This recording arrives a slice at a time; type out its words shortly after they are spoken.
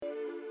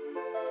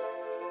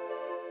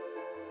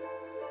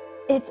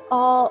it's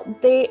all,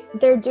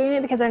 they're doing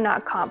it because they're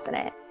not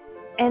confident.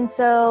 And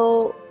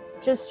so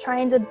just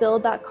trying to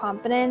build that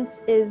confidence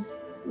is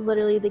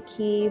literally the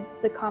key.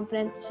 The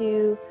confidence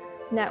to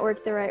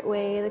network the right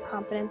way, the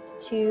confidence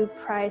to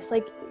price.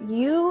 Like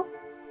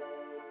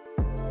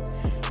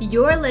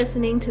You're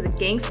listening to the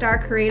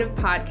Gangstar Creative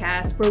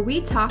Podcast, where we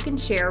talk and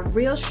share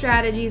real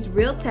strategies,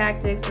 real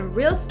tactics, and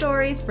real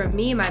stories from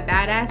me and my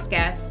badass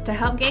guests to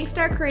help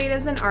Gangstar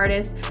creatives and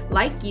artists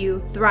like you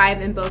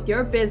thrive in both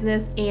your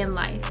business and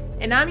life.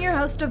 And I'm your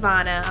host,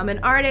 Ivana. I'm an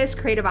artist,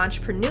 creative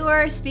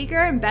entrepreneur, speaker,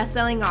 and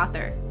best-selling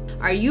author.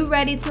 Are you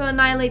ready to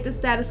annihilate the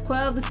status quo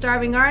of the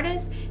starving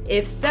artist?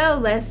 If so,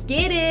 let's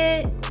get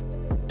it!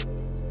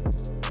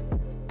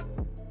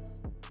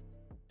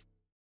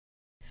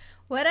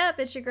 What up?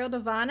 It's your girl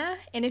Devana,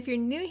 and if you're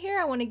new here,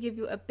 I want to give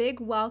you a big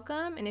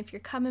welcome, and if you're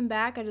coming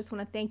back, I just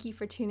want to thank you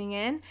for tuning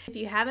in. If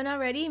you haven't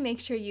already,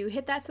 make sure you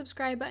hit that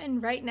subscribe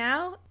button right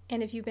now,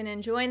 and if you've been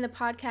enjoying the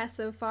podcast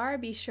so far,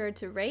 be sure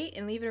to rate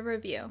and leave a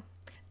review.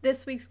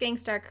 This week's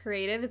Gangstar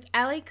Creative is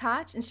Alli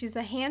Koch, and she's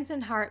the hands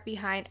and heart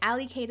behind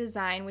Alli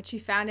Design, which she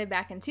founded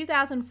back in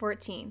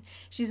 2014.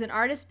 She's an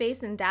artist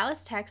based in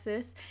Dallas,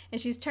 Texas, and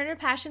she's turned her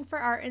passion for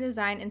art and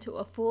design into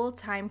a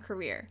full-time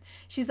career.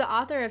 She's the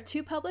author of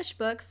 2 published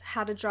books,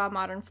 How to Draw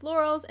Modern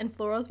Florals and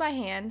Florals by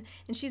Hand,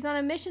 and she's on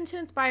a mission to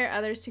inspire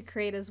others to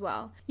create as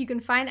well. You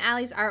can find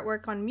Alli's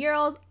artwork on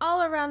murals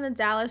all around the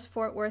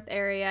Dallas-Fort Worth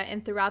area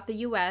and throughout the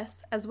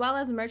U.S., as well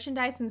as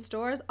merchandise in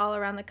stores all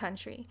around the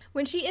country.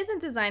 When she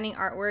isn't designing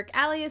artwork,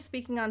 Alli is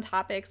speaking on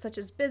topics such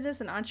as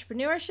business and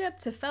entrepreneurship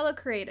to fellow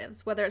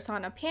creatives, whether it's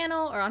on a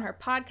panel or on her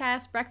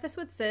podcast, Breakfast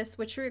with Sis,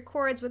 which she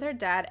records with her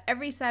dad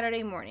every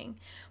Saturday morning.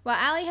 While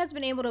Alli has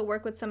been able to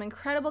work with some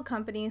incredible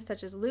companies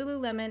such as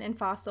Lululemon and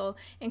Fossil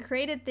and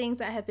created things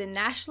that have been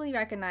nationally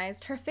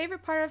recognized, her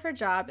favorite part of her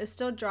job is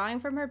still drawing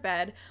from her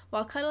bed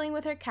while cuddling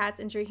with her cats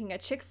and drinking a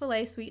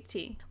Chick-fil-A sweet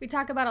tea. We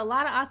talk about a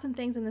lot of awesome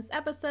things in this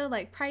episode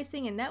like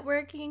pricing and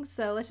networking,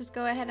 so let's just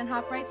go ahead and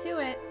hop right to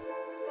it.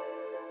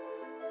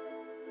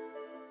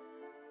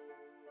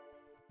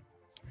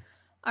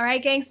 All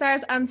right,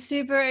 Gangstars, I'm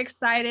super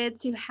excited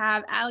to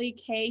have Alli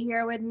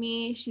here with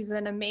me. She's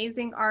an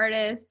amazing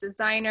artist,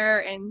 designer,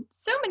 and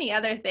so many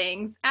other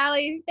things.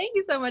 Alli, thank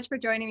you so much for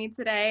joining me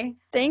today.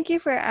 Thank you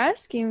for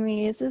asking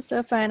me. This is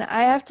so fun.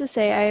 I have to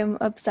say I am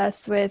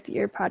obsessed with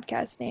your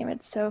podcast name.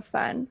 It's so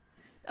fun.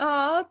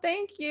 Oh,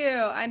 thank you.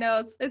 I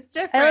know it's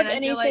different. I love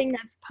anything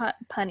that's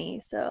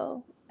punny,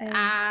 so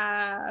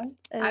I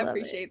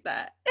appreciate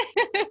that.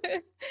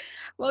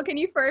 Well, can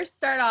you first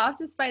start off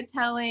just by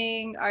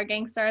telling our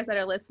Gangstars that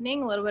are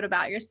listening a little bit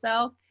about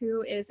yourself?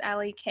 Who is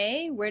Alli?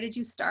 Where did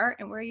you start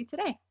and where are you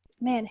today?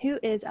 Man, who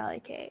is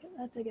Alli?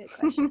 That's a good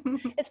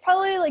question. It's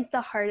probably like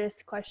the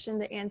hardest question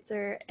to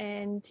answer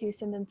in 2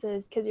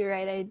 sentences because you're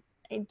right,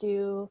 I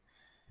do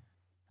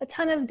a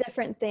ton of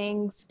different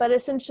things, but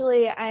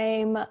essentially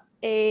I'm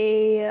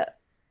a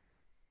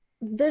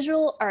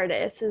visual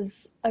artist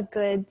is a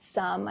good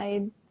sum.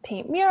 I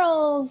paint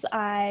murals.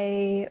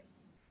 I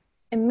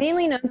am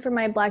mainly known for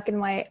my black and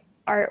white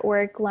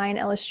artwork, line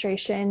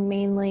illustration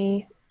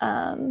mainly.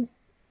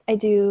 I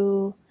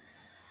do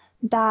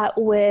that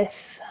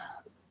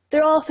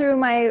through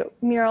my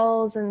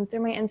murals and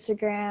through my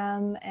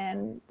Instagram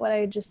and what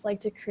I just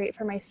like to create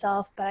for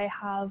myself. But I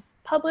have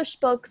published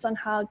books on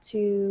how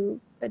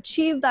to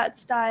achieve that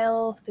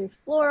style through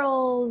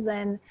florals,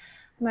 and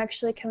I'm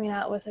actually coming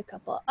out with a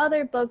couple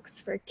other books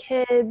for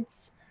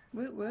kids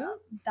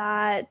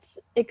that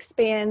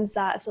expands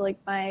that. So like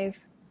my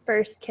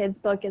first kids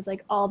book is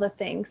like all the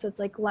things. So it's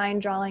like line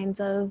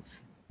drawings of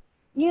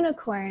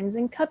unicorns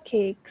and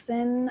cupcakes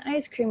and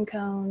ice cream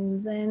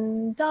cones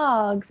and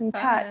dogs and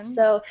cats.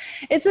 So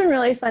it's been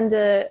really fun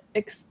to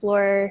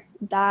explore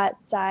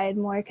that side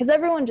more because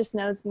everyone just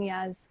knows me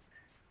as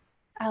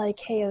Alli,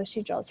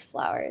 she draws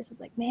flowers. It's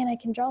like, man, I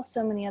can draw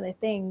so many other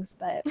things,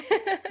 but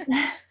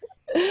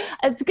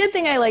it's a good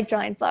thing I like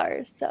drawing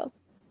flowers. So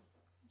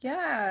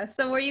yeah.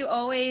 So were you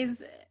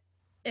always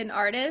an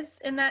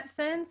artist in that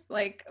sense?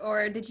 Like,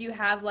 or did you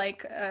have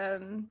like a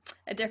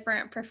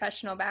different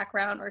professional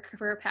background or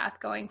career path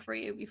going for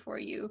you before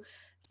you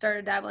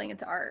started dabbling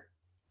into art?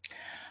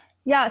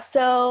 Yeah.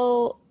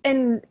 So,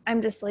 and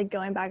I'm just like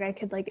going back, I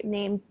could like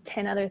name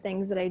 10 other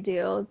things that I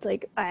do. It's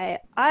like, I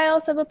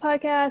also have a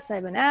podcast, I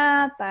have an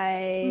app,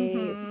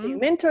 I do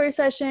mentor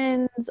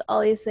sessions,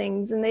 all these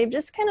things. And they've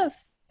just kind of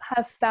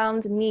have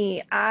found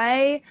me.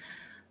 I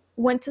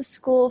went to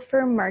school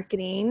for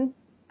marketing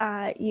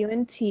at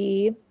UNT,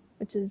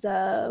 which is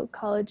a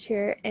college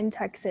here in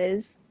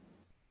Texas.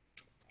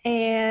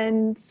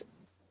 And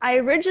I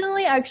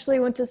originally actually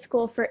went to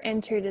school for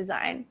interior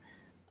design.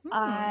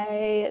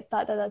 I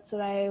thought that that's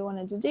what I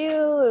wanted to do.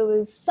 It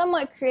was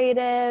somewhat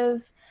creative.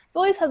 I've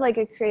always had like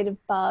a creative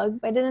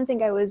bug, but I didn't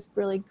think I was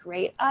really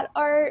great at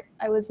art.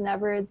 I was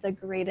never the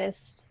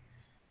greatest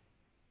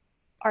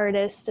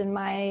artist in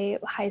my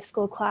high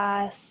school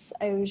class.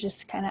 I was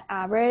just kind of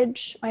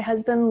average. My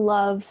husband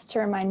loves to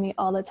remind me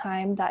all the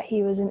time that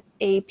he was in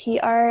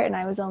AP art and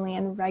I was only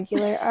in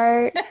regular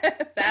art.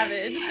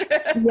 Savage.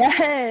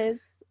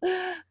 Yes.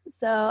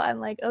 So I'm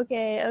like,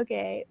 okay,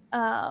 okay.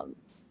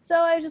 So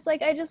I just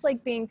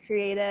like being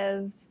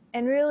creative,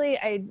 and really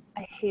I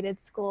hated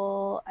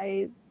school.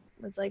 I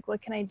was like,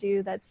 what can I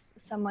do that's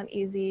somewhat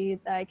easy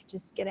that I could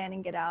just get in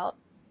and get out?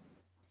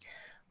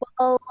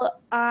 Well,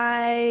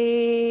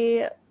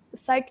 I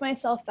psyched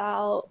myself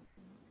out.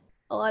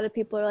 A lot of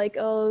people are like,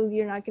 oh,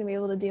 you're not going to be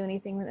able to do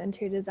anything with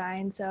interior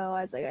design. So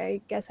I was like,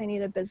 I guess I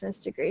need a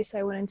business degree. So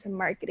I went into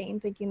marketing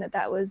thinking that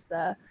that was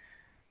the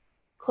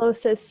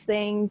closest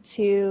thing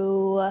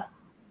to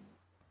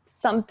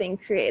something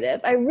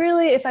creative. I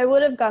really, if I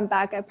would have gone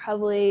back, I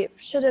probably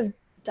should have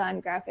done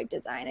graphic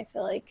design. I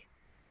feel like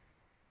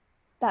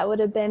that would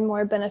have been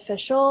more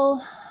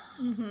beneficial.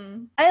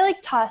 Mm-hmm. I like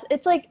toss,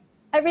 it's like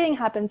everything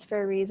happens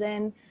for a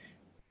reason.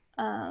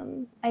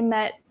 I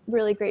met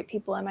really great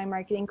people in my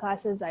marketing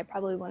classes I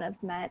probably wouldn't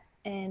have met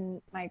in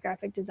my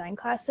graphic design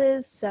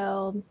classes.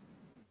 So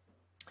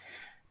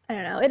I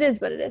don't know, it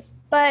is what it is.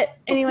 But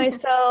anyway,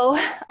 so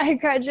I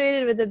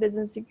graduated with a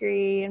business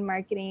degree in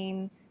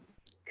marketing,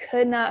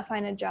 could not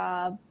find a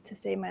job to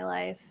save my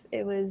life.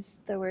 It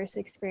was the worst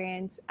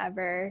experience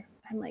ever.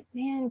 I'm like,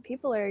 man,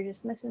 people are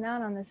just missing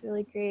out on this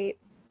really great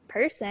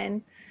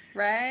person.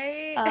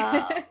 Right?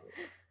 Um,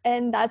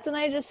 and that's when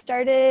I just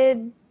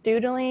started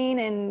doodling,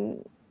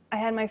 and I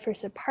had my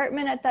first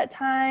apartment at that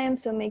time,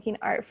 so making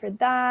art for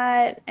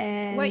that. What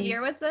And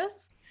year was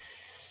this?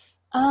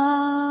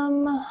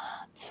 um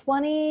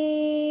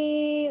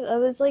 20, it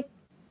was like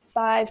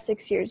 5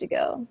 6 years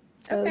ago,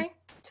 so Okay.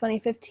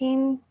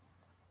 2015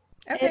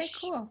 Okay, ish.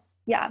 cool.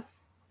 Yeah.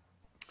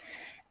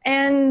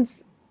 And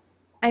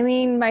I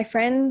mean, my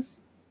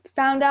friends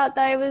found out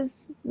that I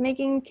was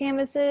making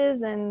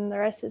canvases, and the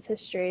rest is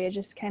history. It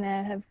just kind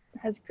of have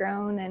has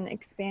grown and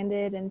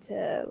expanded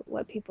into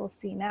what people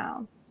see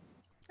now.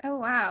 Oh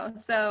wow.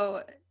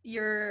 So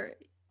you're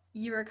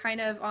you were kind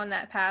of on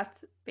that path,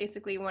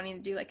 basically wanting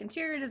to do like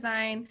interior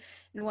design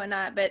and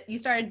whatnot, but you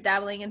started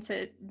dabbling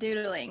into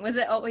doodling. Was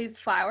it always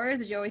flowers?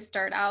 Did you always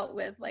start out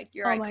with like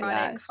your Oh my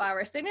iconic gosh.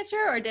 flower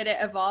signature, or did it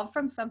evolve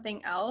from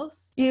something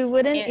else? You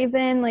wouldn't And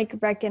even like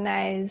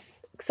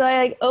recognize. So I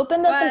like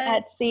opened up an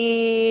what?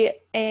 Etsy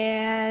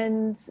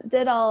and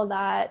did all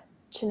that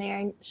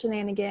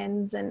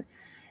shenanigans, and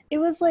it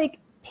was like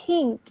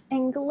pink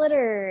and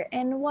glitter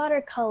and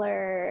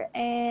watercolor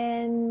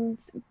and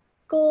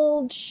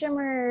gold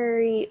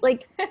shimmery,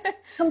 like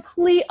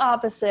complete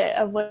opposite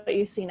of what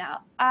you see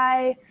now.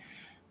 I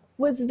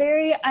was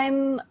very,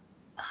 I'm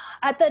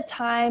at that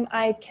time,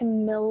 I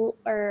Camille,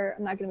 or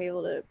I'm not going to be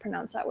able to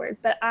pronounce that word,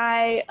 but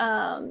I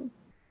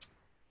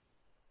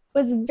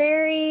was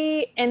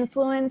very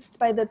influenced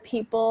by the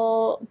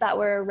people that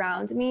were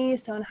around me.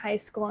 So in high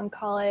school and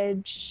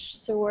college,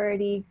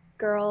 sorority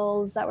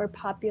girls that were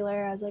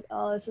popular, I was like,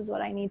 oh, this is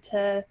what I need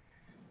to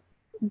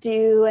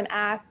do and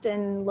act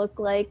and look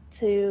like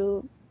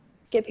to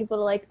get people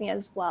to like me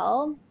as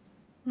well.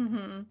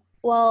 Mm-hmm.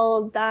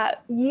 Well,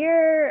 that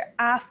year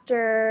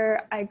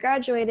after I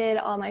graduated,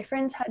 all my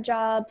friends had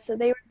jobs, so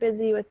they were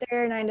busy with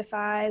their 9 to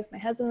 5s. My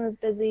husband was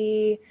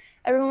busy,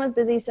 everyone was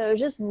busy, so it was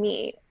just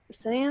me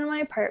sitting in my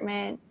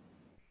apartment,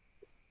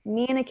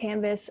 me and a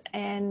canvas,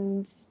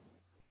 and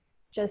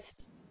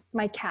just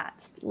my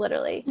cats,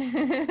 literally.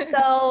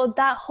 So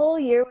that whole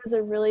year was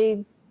a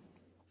really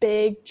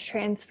big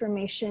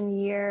transformation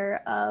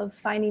year of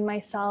finding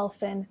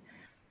myself and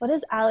what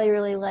does Alli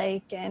really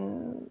like,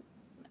 and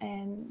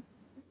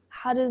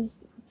how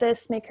does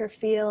this make her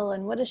feel,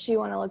 and what does she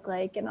want to look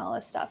like, and all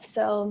this stuff.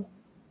 So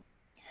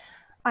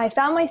I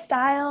found my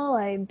style.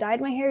 I dyed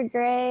my hair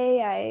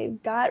gray. I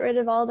got rid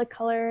of all the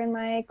color in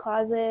my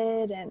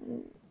closet,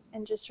 and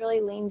just really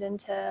leaned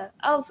into,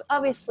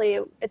 obviously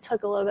it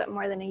took a little bit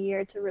more than a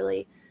year to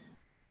really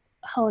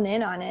hone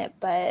in on it,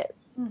 but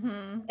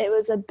Mm-hmm. it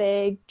was a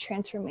big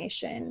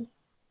transformation.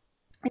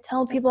 I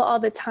tell people all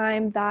the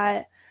time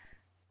that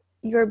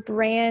your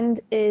brand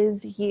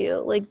is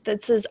you. Like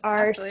this is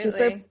our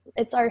Absolutely.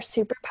 it's our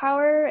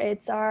superpower.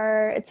 It's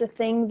a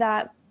thing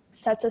that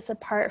sets us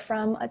apart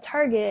from a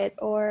Target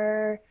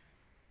or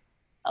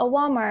a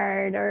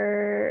Walmart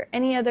or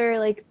any other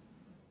like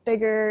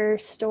bigger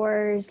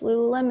stores,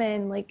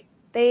 Lululemon. Like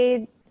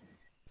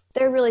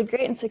they're really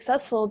great and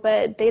successful,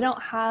 but they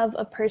don't have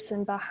a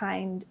person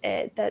behind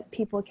it that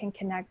people can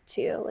connect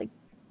to. Like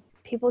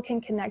people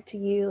can connect to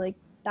you. Like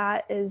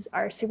that is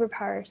our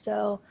superpower.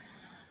 So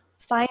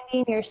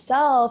finding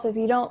yourself, if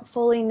you don't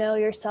fully know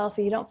yourself,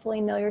 if you don't fully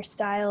know your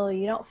style,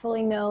 you don't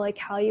fully know like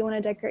how you want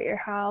to decorate your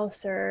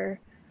house or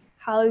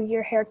how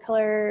your hair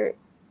color,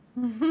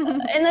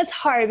 and that's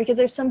hard because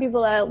there's some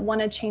people that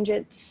want to change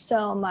it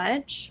so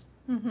much.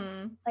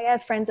 Mm-hmm. Like I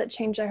have friends that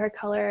change their hair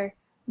color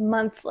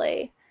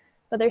monthly,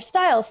 but their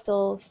style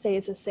still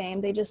stays the same.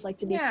 They just like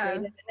to be Yeah.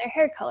 creative in their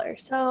hair color.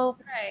 So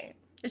Right.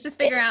 It's just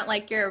it, figuring out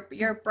like your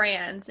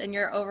brand and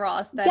your overall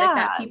aesthetic yeah,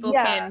 that people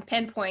yeah, can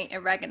pinpoint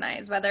and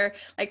recognize. Whether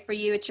like for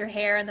you, it's your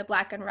hair and the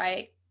black and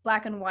white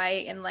black and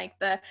white and like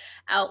the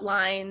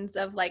outlines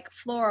of like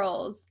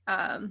florals,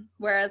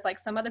 whereas like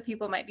some other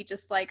people might be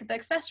just like the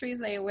accessories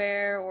they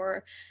wear,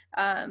 or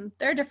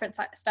they're a different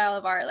style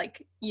of art,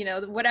 like, you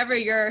know, whatever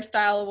your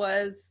style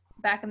was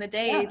back in the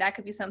day, Yeah. that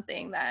could be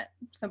something that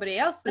somebody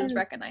else is And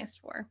recognized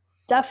for.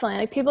 definitely,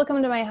 like people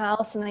come to my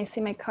house and they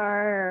see my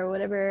car or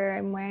whatever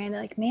I'm wearing,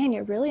 they're like, man,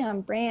 you're really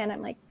on brand.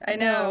 I'm like, I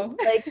no, know.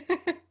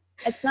 like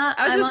it's not,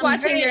 I was I'm just on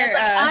watching brand. It's your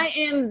like, I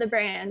am the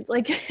brand.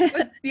 Like,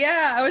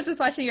 yeah, I was just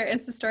watching your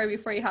Insta story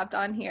before you hopped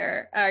on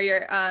here. Or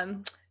your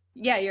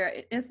yeah, your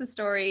Insta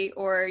story,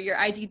 or your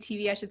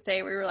IGTV, I should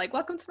say, where you were like,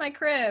 "Welcome to my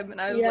crib," and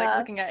I was like yeah,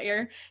 looking at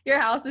your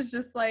house is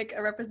just like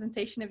a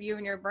representation of you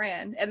and your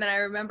brand. And then I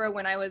remember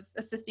when I was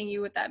assisting you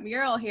with that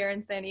mural here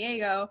in San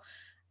Diego,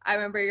 I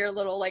remember your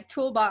little like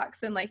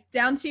toolbox, and like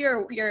down to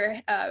your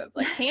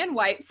like hand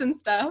wipes and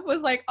stuff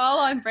was like all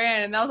on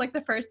brand. And that was like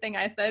the first thing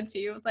I said to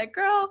you. It was like,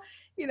 girl,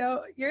 you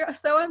know, you're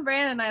so on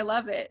brand and I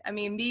love it. I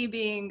mean, me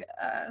being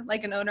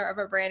like an owner of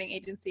a branding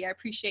agency, I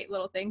appreciate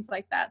little things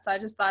like that. So I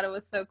just thought it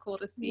was so cool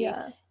to see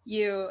yeah.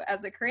 you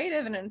as a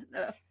creative and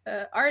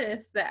an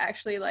artist that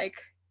actually like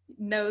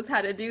knows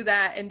how to do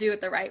that and do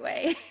it the right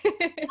way.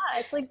 Yeah,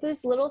 it's like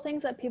those little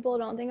things that people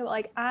don't think about.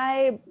 Like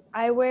I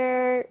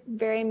wear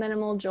very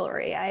minimal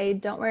jewelry. I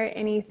don't wear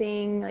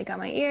anything like on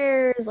my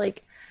ears,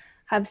 like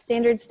have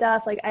standard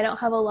stuff. Like I don't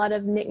have a lot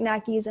of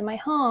knickknackies in my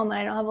home, and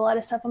I don't have a lot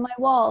of stuff on my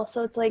wall.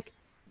 So it's like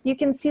you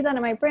can see that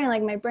in my brand.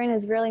 Like my brand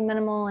is really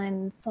minimal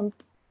and some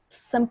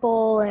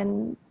simple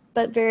and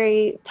but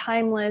very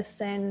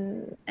timeless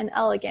and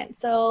elegant.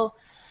 So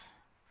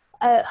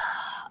uh,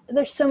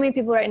 there's so many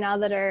people right now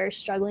that are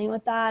struggling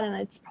with that, and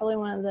it's probably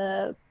one of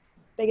the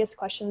biggest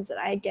questions that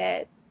I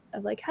get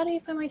of like, how do you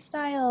find my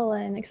style?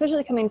 And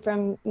especially coming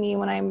from me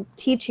when I'm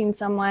teaching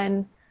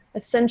someone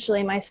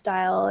essentially my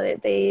style,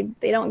 they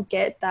don't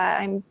get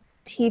that I'm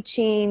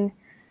teaching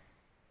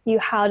you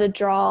how to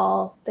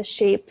draw the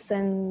shapes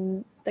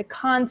and the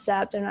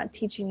concept. I'm not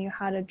teaching you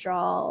how to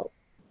draw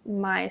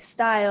my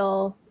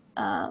style.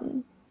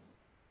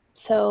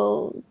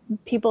 So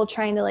people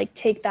trying to like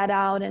take that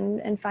out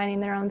and finding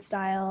their own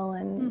style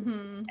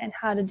Mm-hmm. and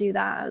how to do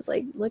that. I was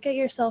like, look at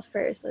yourself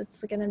first.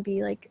 That's going to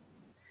be like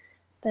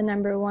the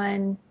number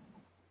one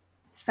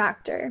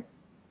factor.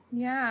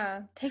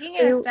 Yeah, So,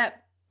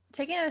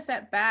 taking a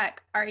step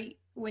back,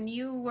 when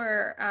you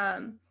were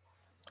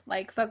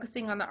like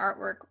focusing on the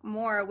artwork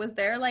more, was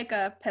there like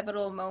a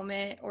pivotal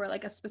moment or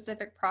like a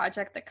specific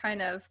project that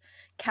kind of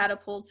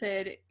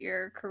catapulted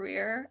your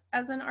career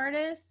as an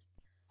artist?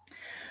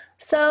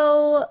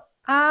 so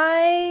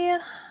I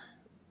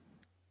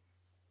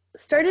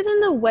started in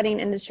the wedding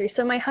industry.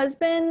 So my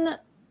husband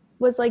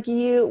was like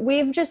you.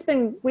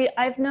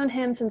 I've known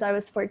him since I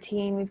was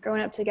 14. We've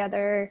grown up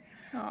together.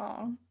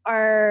 Oh.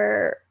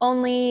 Our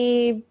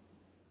only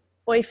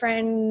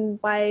boyfriend,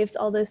 wives,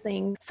 all those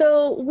things.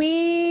 So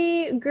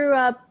we grew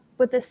up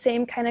with the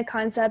same kind of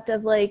concept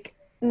of like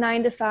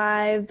 9 to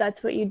 5,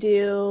 that's what you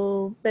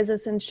do,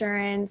 business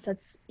insurance,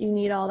 that's you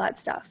need all that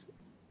stuff.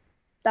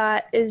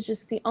 That is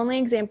just the only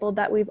example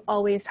that we've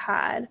always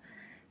had.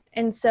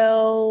 And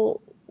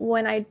so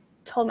when I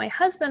told my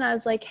husband, I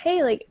was like,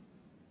 hey, like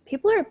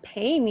people are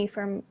paying me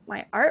for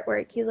my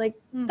artwork. He's like,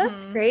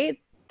 that's Mm-hmm.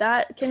 great.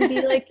 That can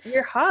be like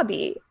your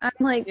hobby. I'm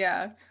like,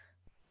 Yeah.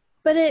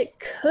 but it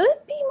could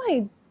be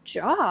my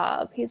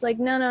job. He's like,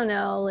 no, no,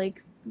 no.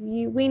 Like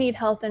we need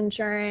health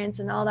insurance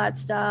and all that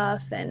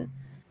stuff. And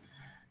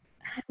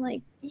I'm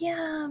like,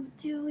 yeah,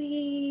 do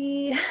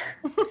we?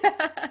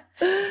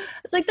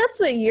 It's like, that's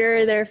what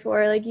you're there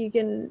for. Like you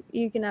can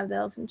have the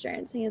health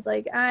insurance. And he's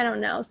like, I don't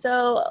know.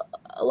 So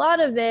a lot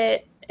of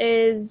it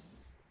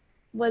was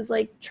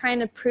like trying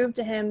to prove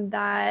to him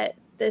that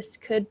this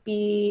could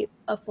be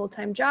a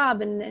full-time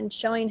job and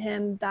showing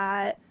him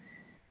that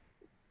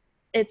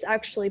it's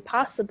actually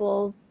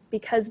possible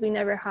because we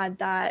never had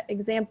that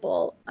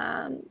example.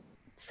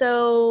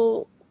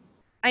 So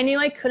I knew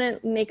I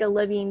couldn't make a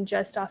living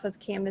just off of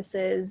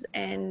canvases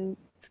and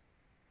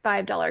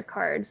 $5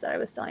 cards that I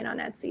was selling on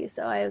Etsy.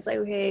 So I was like,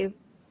 okay,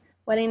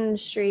 wedding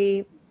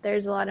industry,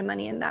 there's a lot of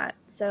money in that.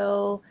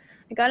 So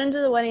I got into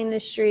the wedding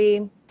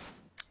industry.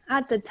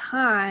 At the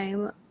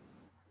time,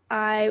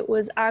 I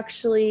was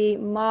actually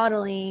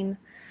modeling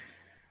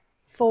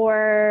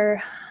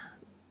for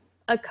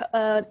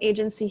an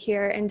agency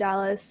here in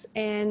Dallas.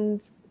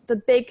 And the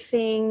big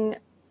thing,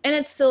 and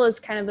it still is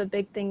kind of a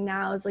big thing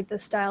now, is like the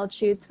style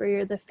shoots where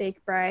you're the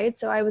fake bride.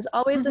 So I was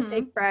always the Mm-hmm.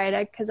 fake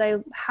bride because I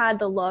had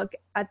the look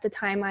at the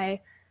time.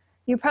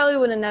 You probably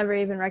would have never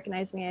even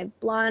recognized me. I had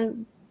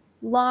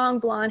long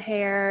blonde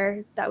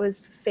hair that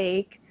was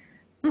fake,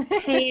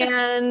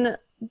 tan,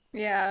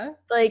 Yeah.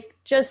 like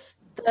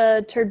just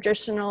the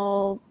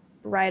traditional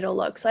bridal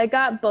look. So I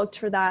got booked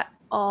for that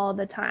all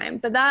the time.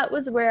 But that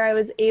was where I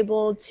was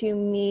able to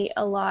meet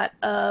a lot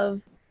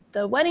of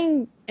the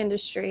wedding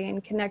industry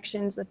and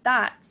connections with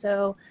that.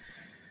 So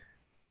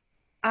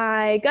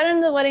I got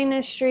into the wedding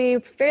industry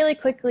fairly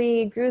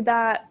quickly, grew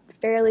that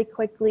fairly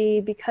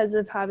quickly because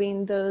of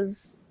having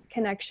those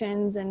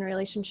connections and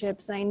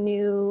relationships. I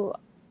knew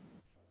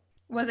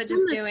Was it From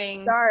just the doing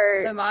the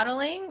start.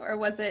 modeling, or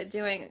was it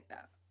doing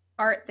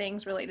art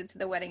things related to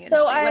the wedding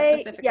So industry? What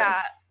specifically?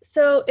 yeah,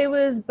 so it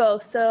was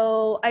both.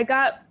 So I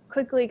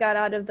quickly got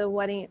out of the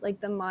wedding, like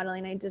the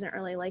modeling. I didn't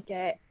really like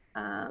it.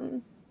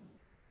 Um,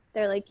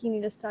 they're like, you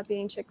need to stop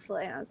eating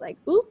Chick-fil-A. And I was like,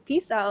 ooh,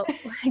 peace out.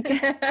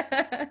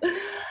 Like,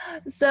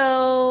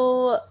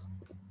 so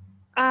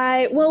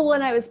well,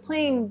 when I was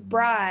playing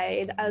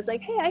Bride, I was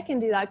like, hey, I can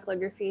do that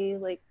calligraphy.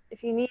 Like,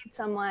 if you need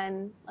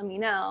someone, let me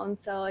know. And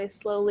so I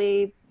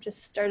slowly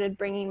just started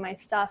bringing my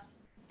stuff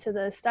to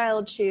the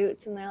styled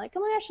shoots, and they're like,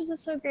 oh my gosh, this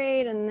is so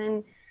great. And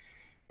then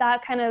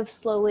that kind of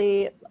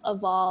slowly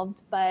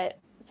evolved. But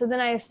so then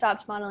I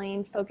stopped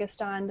modeling,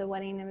 focused on the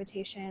wedding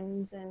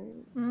invitations,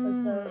 and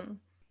was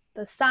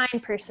the sign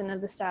person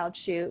of the styled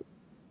shoot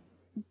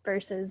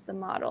versus the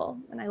model.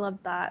 And I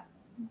loved that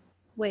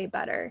way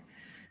better.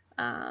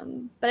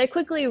 But I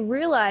quickly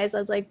realized, I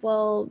was like,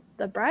 well,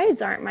 the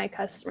brides aren't my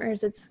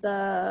customers. It's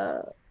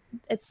the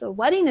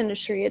wedding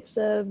industry. It's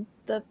the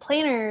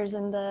planners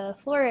and the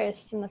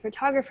florists and the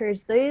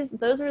photographers.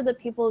 Those were the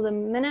people. The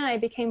minute I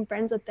became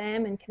friends with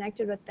them and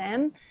connected with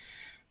them,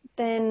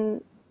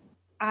 then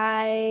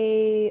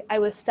I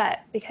was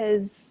set,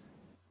 because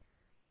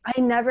I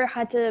never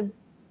had to.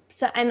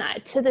 And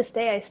to this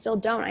day, I still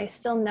don't. I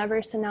still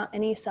never send out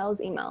any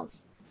sales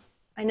emails.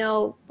 I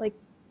know, like,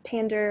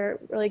 Pander,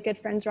 really good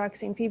friends,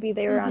 Roxy and Phoebe,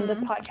 they were on the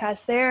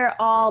podcast.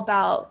 They're all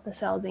about the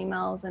sales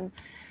emails and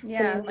sending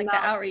them like the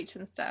out, outreach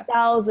and stuff.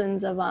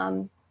 thousands of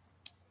them.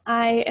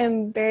 I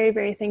am very,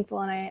 very thankful,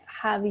 and I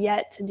have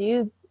yet to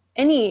do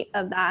any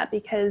of that,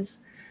 because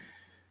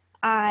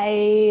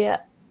I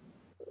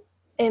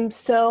am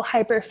so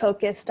hyper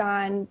focused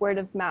on word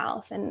of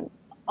mouth, and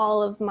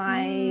all of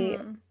my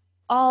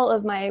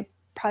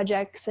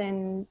projects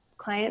and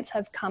clients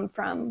have come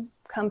from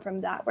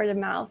that word of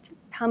mouth.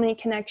 How many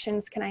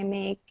connections can I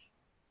make?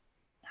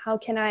 How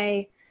can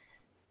I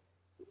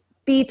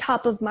be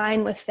top of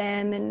mind with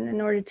them? And in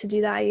order to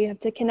do that, you have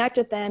to connect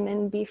with them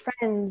and be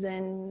friends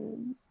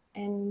and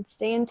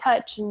stay in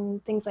touch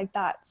and things like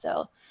that.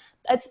 So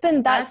that's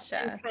been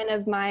kind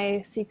of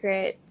my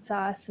secret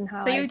sauce, and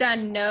how So you've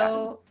done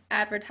no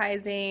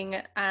advertising,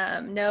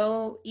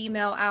 no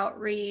email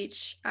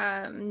outreach,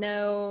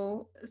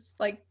 no,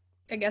 like,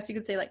 I guess you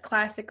could say like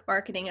classic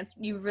marketing.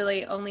 You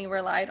really only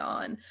relied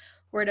on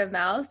word of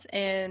mouth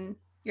and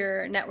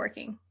your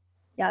networking.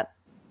 Yep.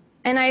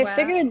 And I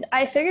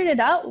figured it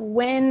out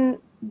when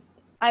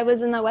I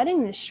was in the wedding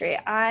industry.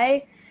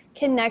 I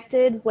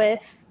connected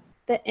with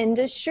the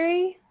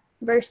industry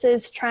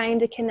versus trying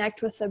to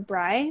connect with the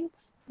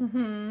brides.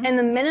 And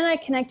the minute I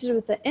connected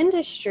with the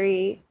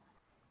industry,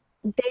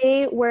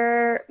 they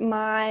were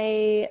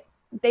my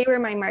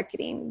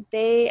marketing.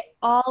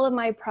 All of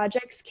my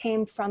projects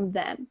came from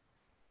them.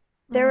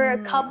 There were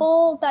a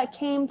couple that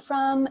came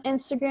from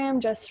Instagram,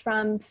 just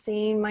from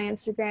seeing my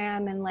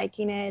Instagram and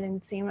liking it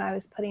and seeing what I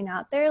was putting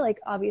out there. Like,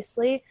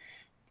 obviously,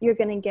 you're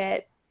going to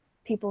get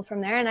people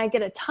from there. And I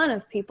get a ton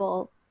of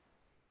people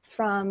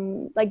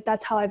from, like,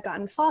 that's how I've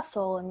gotten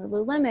Fossil and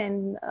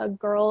Lululemon. A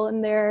girl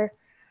in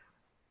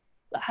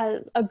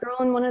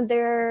one of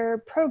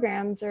their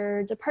programs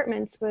or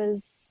departments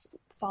was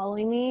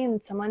following me,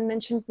 and someone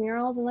mentioned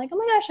Murals, and like, oh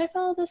my gosh, I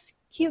follow this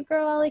cute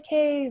girl, Alli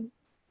K.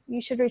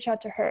 You should reach out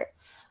to her.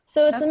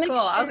 So it's That's cool.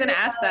 I was going to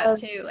ask that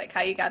too, like how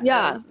you got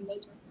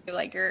those were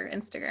like your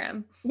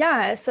Instagram.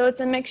 Yeah. So it's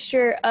a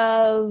mixture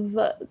of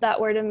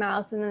that word of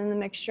mouth, and then the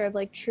mixture of,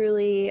 like,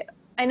 truly,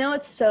 I know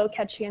it's so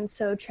catchy and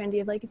so trendy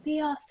of, like,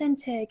 be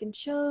authentic and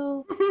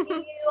show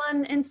you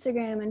on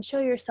Instagram and show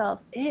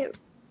yourself. It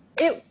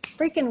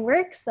freaking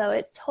works, though.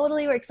 It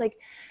totally works. Like,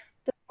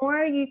 the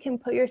more you can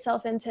put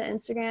yourself into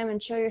Instagram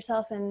and show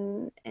yourself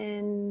and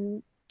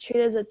treat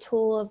it as a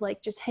tool of,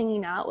 like, just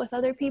hanging out with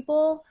other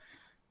people,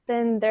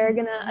 then they're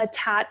gonna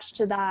attach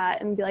to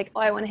that and be like,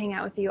 oh, I want to hang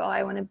out with you. Oh,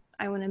 I want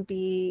to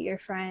be your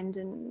friend,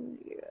 and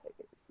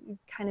you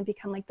kind of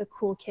become like the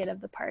cool kid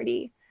of the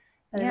party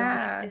that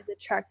everyone is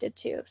attracted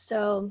to.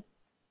 So,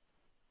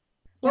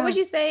 what would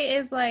you say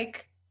is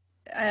like?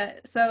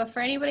 So for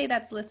anybody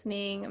that's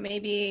listening,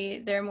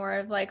 maybe they're more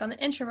of like on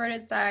the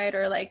introverted side,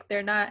 or like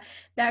they're not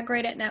that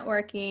great at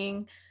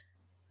networking.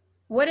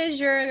 What is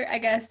your, I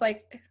guess,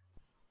 like,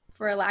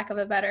 for a lack of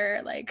a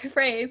better like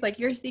phrase, like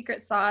your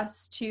secret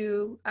sauce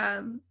to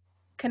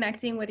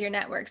connecting with your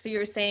network? So you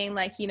were saying,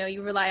 like,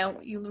 you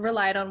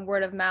relied on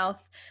word of mouth,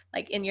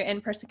 like in your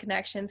in-person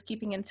connections,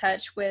 keeping in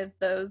touch with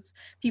those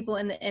people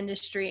in the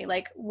industry.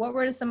 Like, what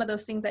were some of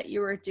those things that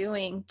you were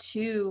doing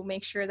to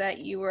make sure that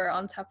you were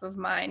on top of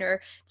mind,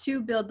 or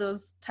to build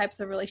those types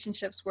of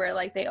relationships where,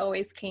 like, they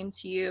always came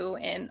to you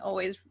and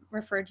always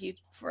referred you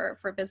for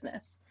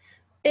business?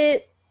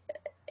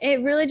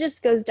 It really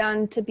just goes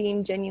down to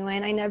being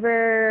genuine. I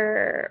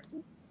never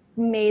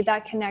made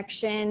that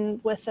connection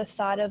with the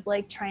thought of,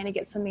 like, trying to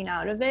get something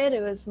out of it.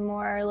 It was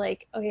more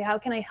like, okay, how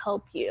can I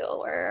help you?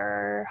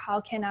 Or how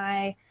can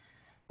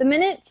the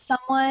minute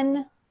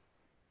someone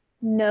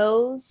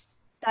knows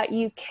that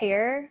you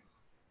care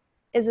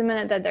is the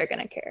minute that they're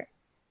going to care.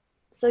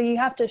 So you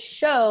have to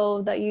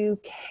show that you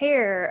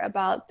care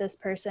about this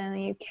person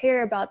and you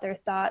care about their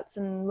thoughts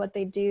and what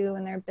they do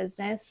in their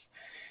business,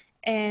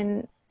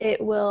 and it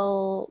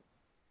will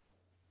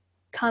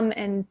come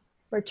and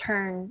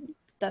return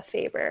the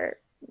favor.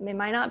 It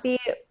might not be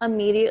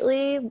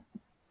immediately,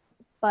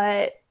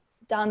 but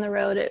down the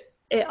road,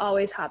 it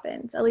always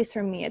happens. At least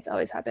for me, it's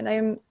always happened.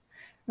 I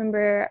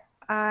remember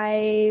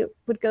I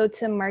would go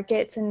to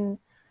markets and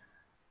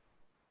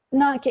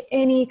not get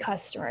any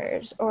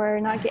customers or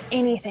not get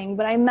anything,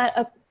 but I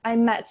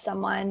met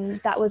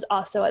someone that was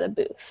also at a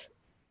booth.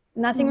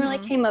 Nothing really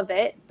came of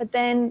it, but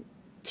then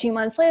 2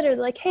 months later,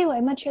 they're like, hey, well,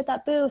 I met you at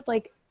that booth.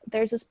 Like,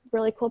 there's this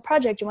really cool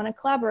project. You want to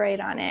collaborate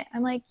on it?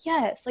 I'm like,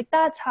 yes. Like,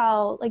 that's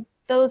how, like,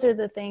 those are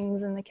the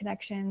things and the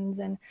connections,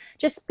 and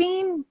just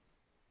being,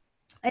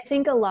 I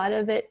think a lot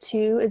of it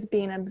too is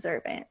being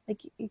observant. Like,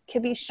 you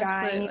could be shy.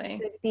 Absolutely. And you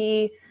could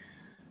be,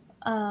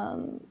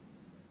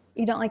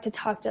 you don't like to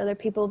talk to other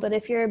people, but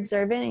if you're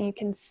observant and you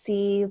can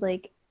see,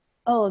 like,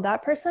 oh,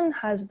 that person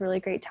has really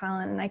great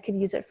talent and I could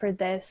use it for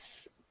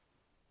this.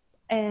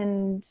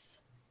 And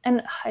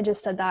I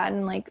just said that,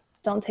 and like,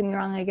 don't take me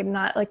wrong, like, I'm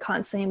not like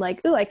constantly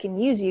like, ooh, I can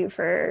use you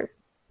for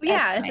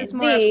Yeah, X, it's Y, just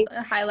and more of Z.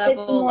 a high It's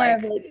level, more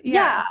of like, like,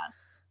 yeah.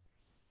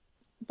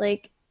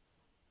 like,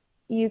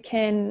 you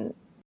can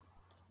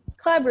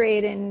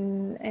collaborate,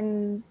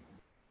 and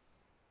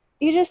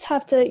you just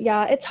have to,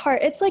 it's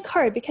hard. It's like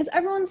hard because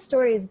everyone's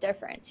story is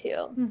different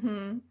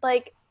too.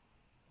 Like,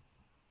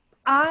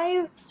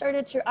 I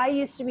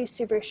used to be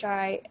super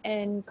shy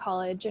in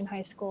college and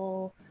high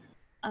school.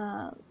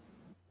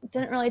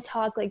 Didn't really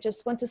talk, like,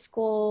 just went to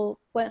school,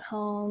 went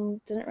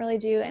home, didn't really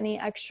do any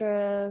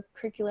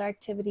extracurricular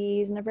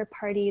activities, never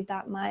partied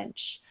that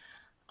much.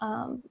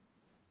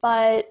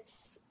 But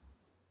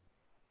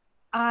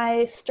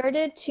I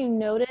started to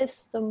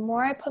notice the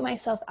more I put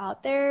myself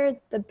out there,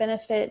 the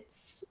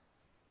benefits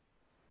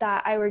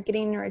that I were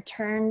getting in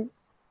return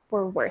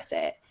were worth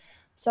it.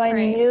 So I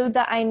knew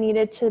that I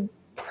needed to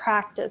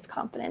practice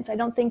confidence. I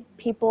don't think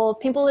people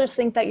just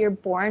think that you're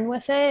born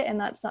with it, and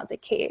that's not the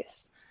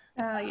case.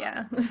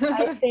 Yeah.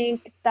 I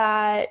think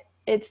that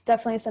it's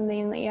definitely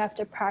something that you have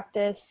to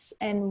practice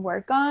and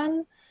work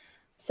on.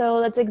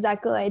 So that's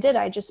exactly what I did.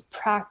 I just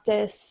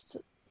practiced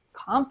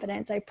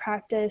confidence. I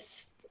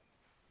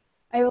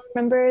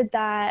remember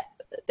that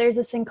there's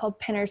this thing called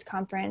Pinners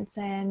Conference,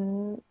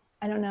 and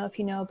I don't know if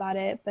you know about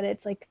it, but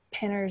it's like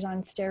pinners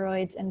on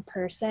steroids in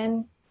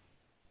person.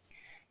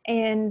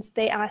 And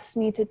they asked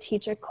me to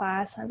teach a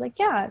class. I was like,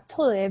 yeah,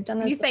 totally. I've done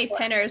this You say before.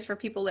 pinners for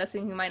people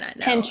listening who might not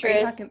know. Are you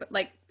Pinterest. talking about,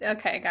 like,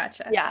 okay,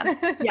 gotcha. Yeah.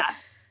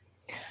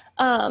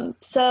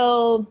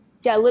 So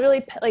yeah,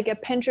 literally like a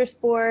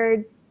Pinterest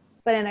board,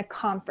 but in a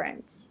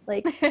conference.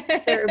 Like,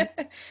 there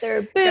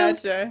are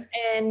booths Gotcha.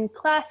 and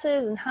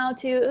classes and how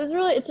to.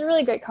 It's a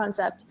really great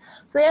concept.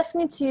 So they asked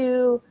me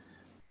to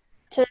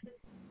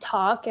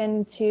talk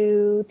and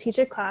to teach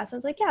a class. I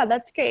was like, yeah,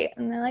 that's great.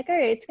 And they're like, all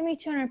right, it's gonna be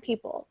 200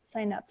 people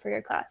signed up for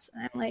your class.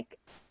 And I'm like,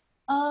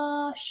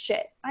 oh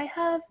shit, I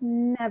have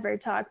never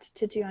talked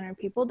to 200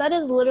 people. That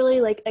is literally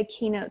like a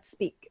keynote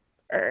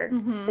speaker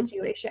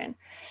situation.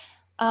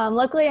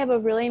 Luckily, I have a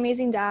really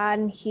amazing dad,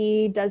 and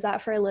he does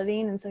that for a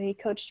living, and so he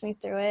coached me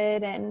through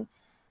it. And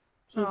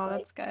he's like,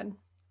 That's good.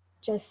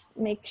 just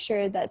make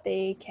sure that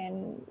they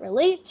can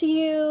relate to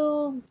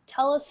you,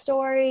 tell a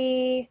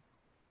story,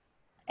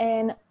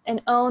 and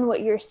own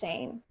what you're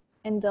saying,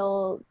 and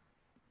you'll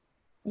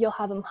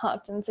have them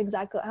hooked. And it's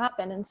exactly what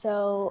happened. And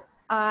so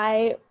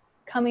I,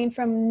 coming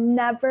from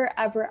never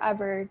ever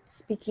ever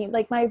speaking,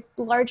 like, my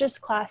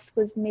largest class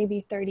was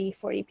maybe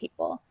 30-40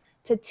 people,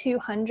 to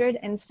 200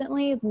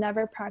 instantly,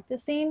 never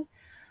practicing,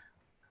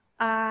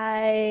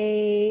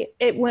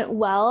 it went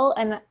well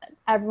and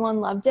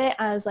everyone loved it.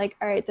 I was like,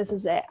 all right, this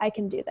is it. I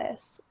can do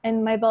this.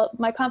 And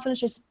my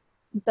confidence just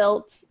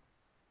built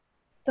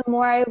the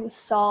more I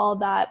saw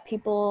that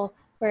people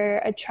were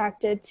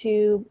attracted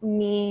to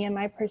me and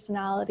my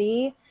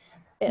personality.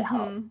 It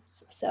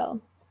helps.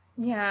 So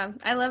yeah,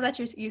 I love that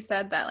you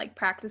said that, like,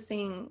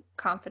 practicing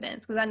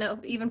confidence, because I know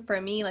even for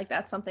me, like,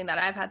 that's something that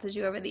I've had to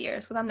do over the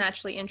years, because I'm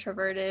naturally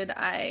introverted.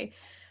 I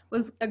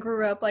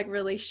grew up like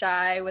really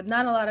shy with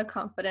not a lot of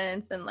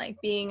confidence, and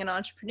like being an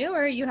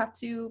entrepreneur, you have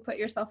to put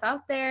yourself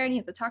out there and you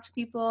have to talk to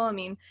people. I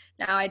mean,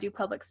 now I do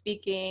public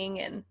speaking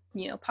and,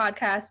 you know,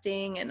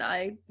 podcasting, and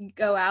I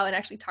go out and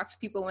actually talk to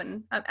people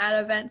when I'm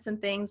at events and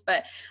things.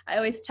 But I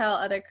always tell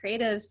other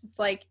creatives, it's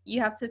like,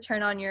 you have to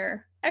turn on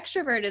your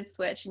extroverted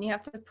switch and you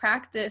have to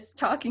practice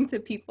talking to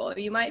people.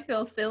 You might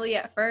feel silly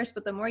at first,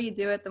 but the more you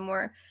do it, the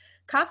more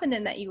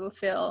confident that you will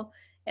feel,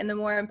 and the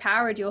more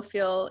empowered you'll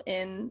feel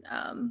in,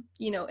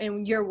 you know,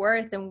 in your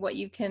worth and what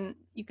you can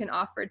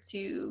offer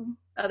to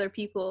other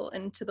people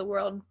and to the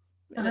world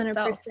in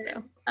itself. 100%,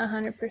 So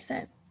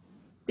 100%.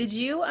 did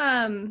you,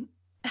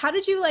 how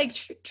did you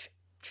like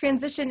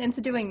transition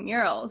into doing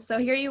murals? So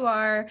here you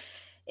are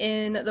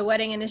in the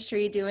wedding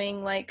industry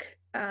doing like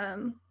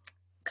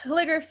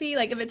calligraphy,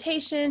 like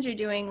invitations, you're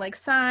doing like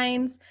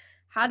signs.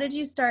 How did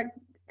you start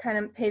kind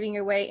of paving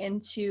your way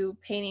into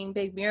painting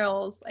big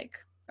murals like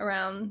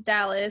around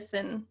Dallas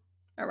and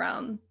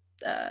around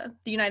the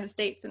United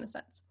States in a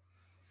sense?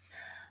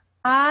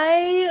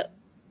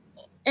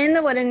 In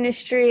the wood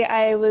industry,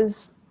 I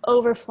was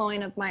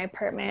overflowing of my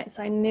apartment,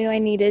 so I knew I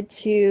needed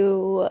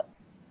to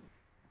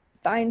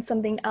find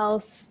something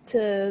else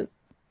to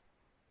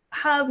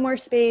have more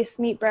space,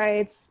 meet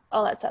brides,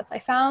 all that stuff. I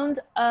found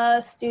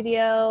a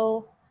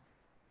studio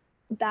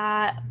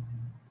that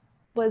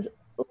was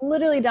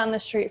literally down the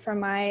street from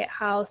my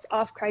house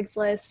off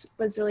Craigslist,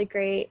 was really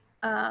great.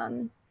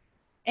 And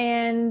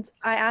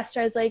I asked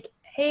her, I was like,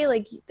 hey,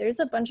 like there's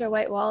a bunch of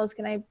white walls.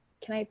 Can I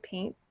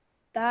paint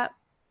that?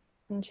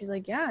 And she's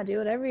like, yeah, do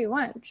whatever you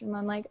want. And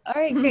I'm like, all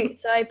right, great.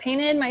 So I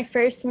painted my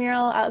first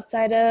mural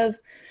outside of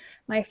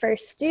my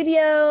first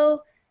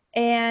studio,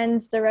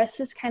 and the rest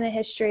is kind of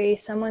history.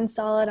 Someone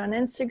saw it on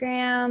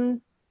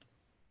Instagram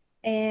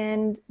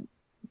and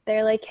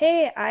they're like,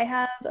 hey, I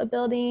have a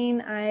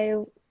building.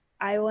 I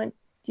want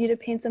you to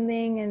paint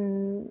something.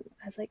 And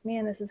I was like,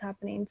 man, this is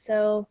happening.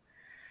 So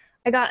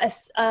I got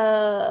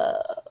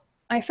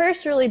my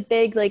first really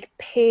big like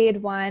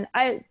paid one.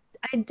 I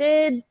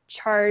did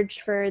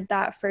charge for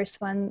that first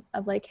one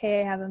of like,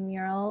 hey, I have a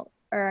mural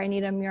or I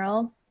need a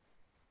mural.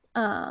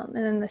 And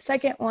then the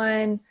second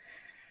one,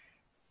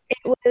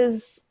 it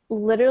was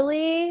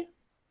literally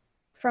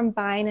from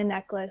buying a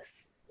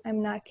necklace.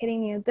 I'm not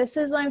kidding you. This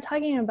is what I'm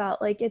talking about.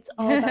 Like, it's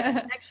all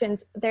about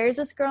connections. There's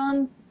this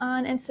girl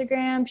on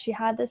Instagram. She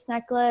had this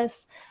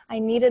necklace. I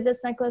needed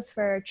this necklace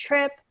for a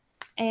trip.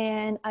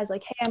 And I was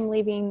like, hey, I'm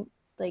leaving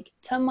like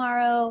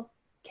tomorrow.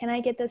 Can I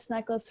get this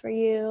necklace for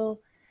you?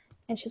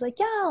 And she's like,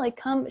 yeah, like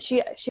come.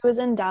 She was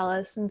in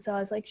Dallas. And so I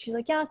was like, she's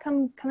like, yeah,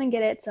 come and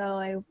get it. So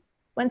I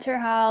went to her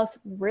house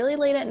really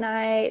late at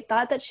night,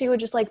 thought that she would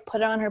just like put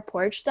it on her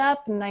porch step,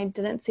 and I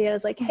didn't see it. I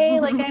was like,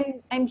 hey,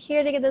 like I'm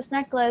here to get this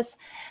necklace.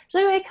 She's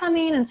like, okay,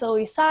 coming. And so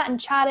we sat and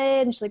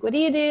chatted, and she's like, what do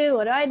you do?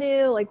 What do I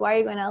do? Like, why are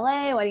you going to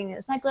LA? Why do you need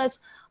this necklace?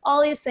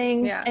 All these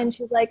things. Yeah. And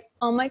she's like,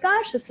 oh my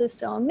gosh, this is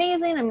so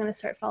amazing. I'm going to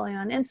start following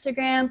on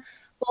Instagram.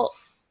 Well,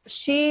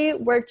 she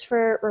worked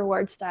for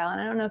Reward Style,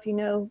 and I don't know if you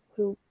know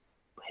who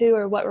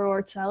or what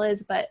Reward Style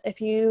is, but if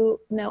you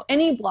know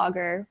any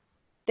blogger,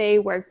 they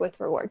work with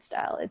Reward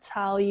Style. It's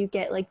how you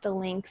get like the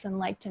links and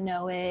like to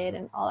know it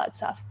and all that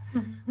stuff.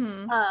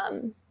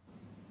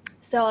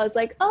 So I was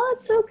like, oh,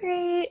 it's so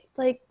great.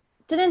 Like,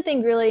 didn't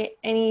think really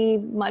any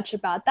much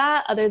about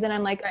that other than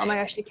I'm like, oh my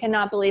gosh, I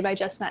cannot believe I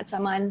just met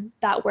someone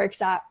that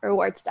works at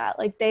Reward Style.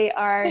 Like, they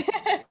are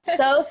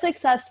so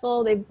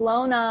successful. They've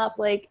blown up.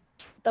 Like,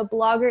 the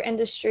blogger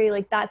industry,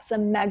 like that's a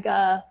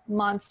mega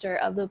monster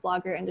of the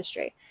blogger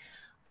industry.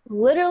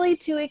 Literally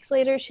 2 weeks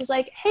later, she's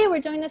like, hey, we're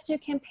doing this new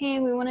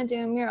campaign. We want to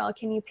do a mural.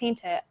 Can you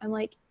paint it? I'm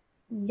like,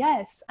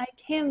 yes, I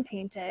can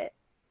paint it.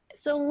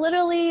 So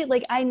literally,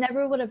 like, I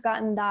never would have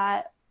gotten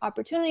that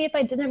opportunity if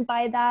I didn't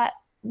buy that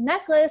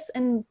necklace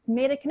and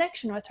made a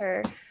connection with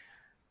her.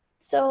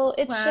 So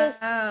it's just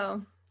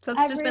so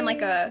it's just been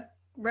like a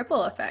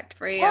ripple effect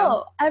for you.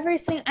 Oh, every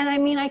single, and I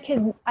mean, I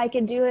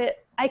could do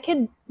it. I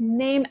could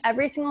name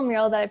every single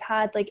mural that I've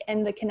had, like,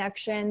 in the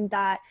connection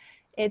that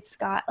it's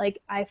got.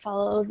 Like, I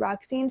followed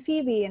Roxy and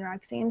Phoebe, and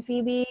Roxy and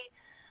Phoebe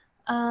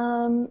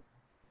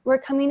were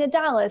coming to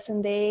Dallas,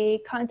 and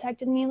they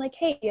contacted me like,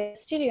 hey, you have a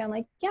studio? I'm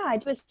like, yeah, I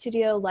do a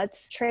studio.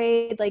 Let's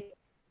trade. Like,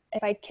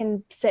 if I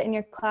can sit in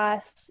your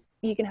class,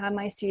 you can have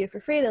my studio for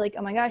free. They're like,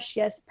 oh my gosh,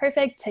 yes,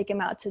 perfect. Take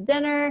them out to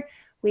dinner.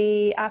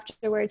 We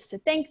afterwards to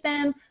thank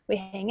them. We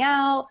hang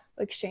out,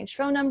 we exchange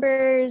phone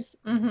numbers.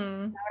 Now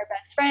we're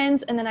best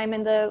friends. And then I'm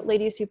in the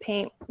Ladies Who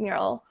Paint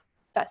mural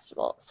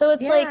festival. So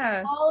it's like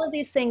all of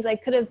these things. I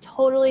could have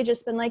totally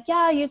just been like,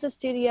 yeah, use a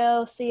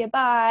studio, see you,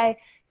 bye.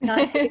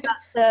 Not take out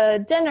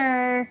to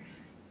dinner,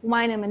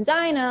 wine them and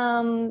dine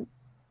them,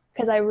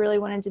 because I really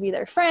wanted to be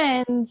their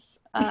friends.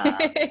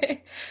 I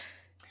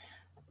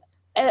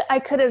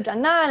could have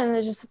done that, and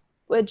it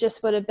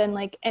would have been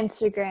like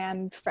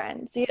Instagram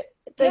friends.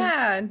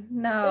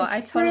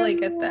 I totally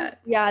get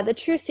that. Yeah, the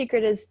true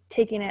secret is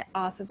taking it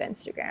off of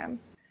Instagram.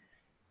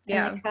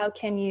 Yeah. And like, how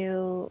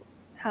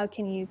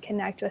can you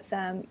connect with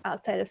them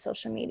outside of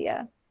social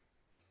media?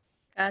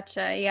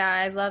 Gotcha. Yeah,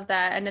 I love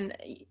that. And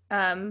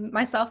then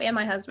myself and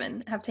my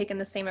husband have taken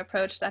the same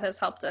approach that has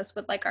helped us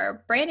with like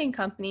our branding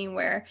company,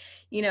 where,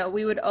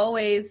 we would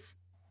always,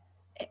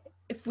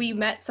 if we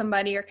met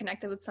somebody or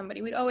connected with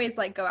somebody, we'd always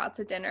like go out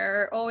to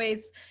dinner, or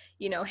always,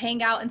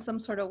 hang out in some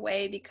sort of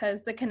way,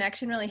 because the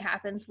connection really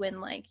happens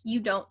when like you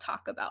don't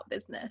talk about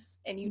business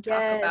and you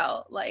talk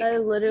about like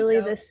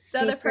literally the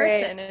other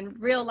person in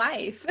real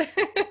life.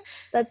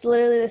 That's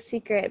literally the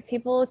secret.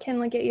 People can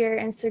look at your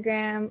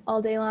Instagram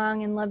all day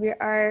long and love your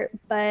art,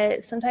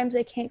 but sometimes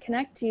they can't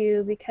connect to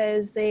you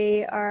because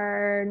they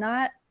are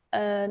not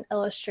an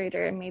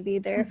illustrator. Maybe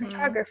they're a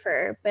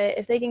photographer, but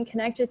if they can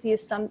connect with you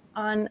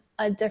on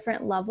a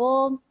different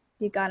level,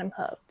 you got them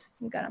hooked.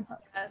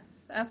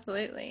 Yes,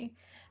 absolutely.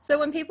 So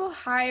when people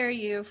hire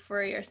you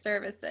for your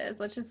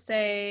services, let's just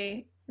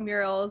say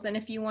murals, and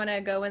if you want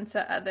to go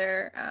into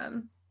other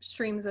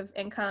streams of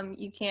income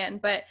you can.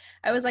 But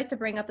I always like to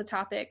bring up the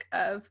topic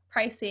of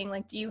pricing.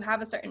 Like, do you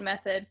have a certain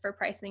method for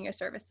pricing your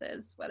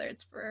services, whether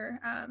it's for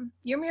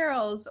your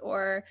murals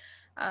or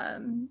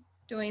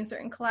doing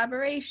certain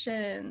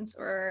collaborations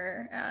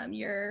or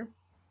your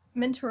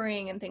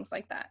mentoring and things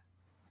like that?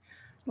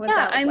 What does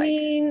Yeah, that I look like?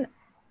 mean,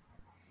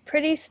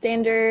 pretty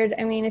standard.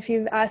 I mean, if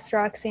you've asked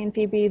Roxy and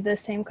Phoebe the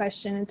same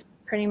question, it's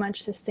pretty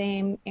much the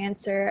same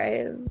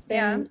answer.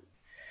 Yeah.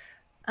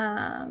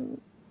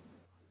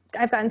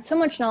 I've gotten so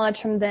much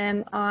knowledge from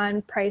them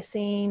on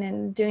pricing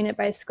and doing it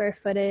by square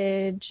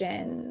footage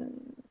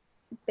and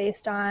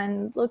based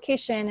on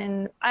location.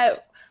 And I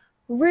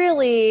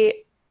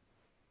really,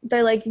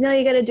 they're like, no,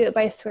 you got to do it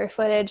by square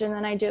footage. And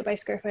then I do it by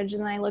square footage.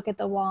 And then I look at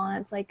the wall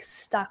and it's like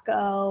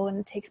stucco and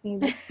it takes me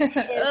longer.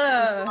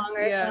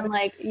 So Yeah. I'm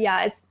like,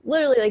 yeah, it's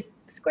literally like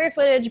square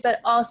footage, but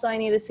also I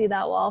need to see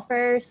that wall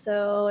first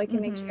so I can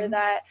make sure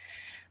that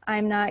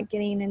I'm not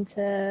getting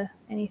into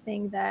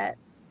anything that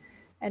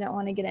I don't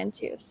want to get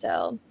into.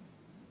 So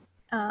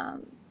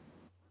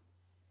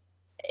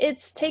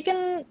it's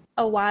taken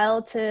a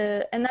while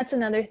to, and that's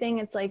another thing.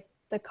 It's like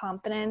the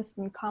confidence,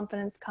 and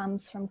confidence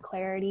comes from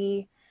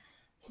clarity.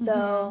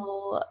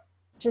 So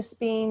just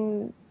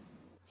being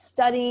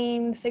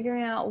studying,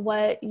 figuring out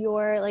what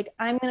your, like,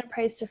 I'm going to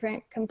price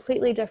different,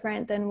 completely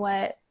different than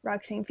what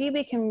Roxy and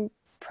Phoebe can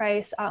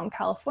price out in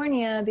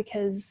California,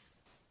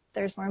 because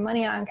there's more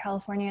money out in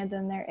California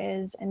than there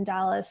is in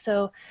Dallas.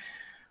 So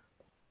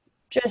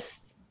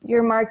just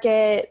your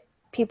market,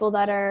 people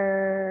that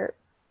are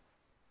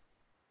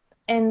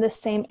in the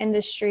same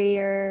industry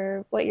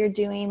or what you're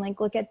doing, like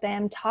look at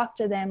them, talk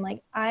to them.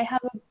 Like I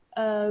have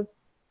a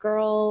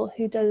girl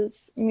who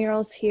does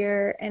murals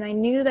here, and I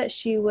knew that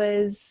she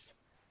was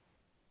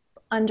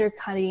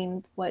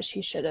undercutting what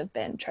she should have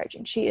been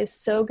charging. She is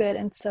so good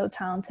and so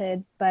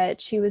talented,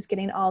 but she was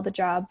getting all the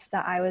jobs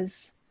that I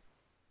was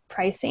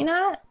pricing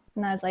at.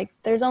 And I was like,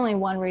 there's only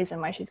one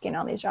reason why she's getting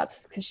all these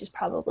jobs, because she's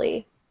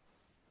probably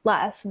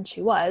less than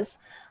she was.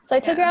 So I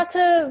took her out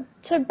to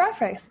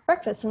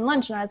breakfast and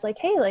lunch, and I was like,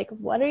 hey, like,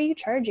 what are you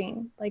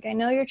charging? Like, I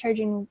know you're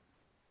charging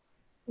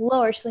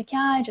lower. She's like,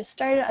 yeah, I just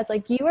started. I was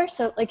like, you are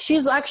so, like,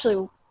 she's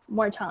actually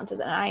more talented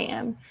than I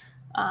am.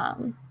 I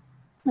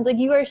was like,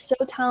 you are so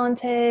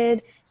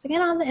talented. She's like,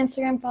 I don't have the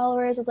Instagram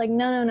followers. I was like,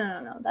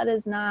 no. That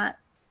is not,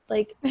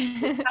 like,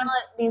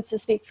 talent needs to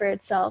speak for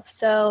itself.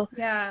 So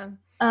Yeah.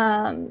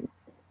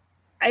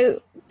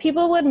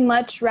 People would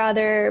much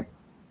rather,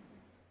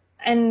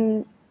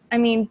 and I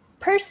mean,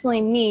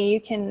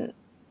 personally,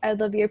 I'd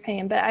love your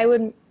opinion, but I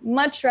would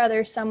much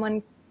rather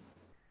someone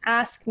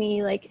ask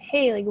me like,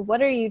 hey, like,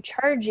 what are you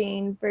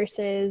charging,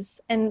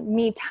 versus, and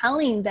me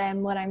telling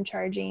them what I'm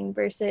charging,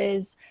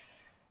 versus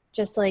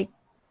just like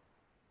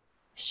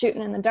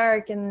shooting in the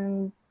dark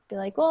and be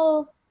like,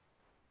 well,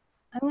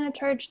 I'm going to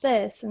charge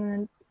this. And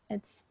then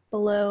it's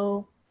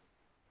below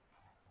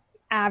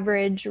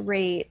average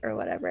rate or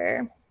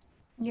whatever.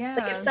 Yeah.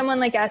 Like if someone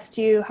like asked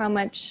you how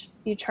much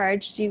you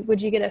charged,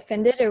 would you get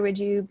offended, or would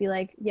you be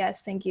like,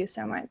 yes, thank you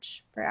so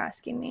much for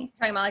asking me?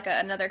 Talking about like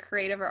another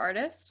creative or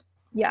artist?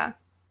 Yeah.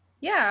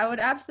 Yeah, I would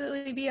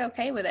absolutely be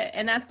okay with it.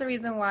 And that's the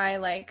reason why,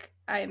 like,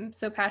 I'm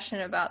so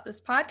passionate about this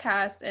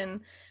podcast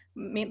and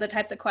the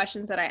types of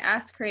questions that I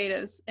ask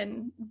creatives,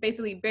 and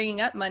basically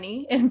bringing up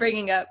money and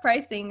bringing up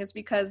pricing, is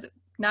because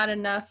not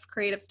enough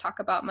creatives talk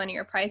about money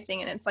or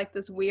pricing. And it's like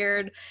this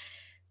weird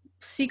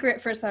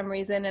secret for some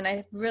reason. And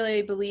I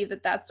really believe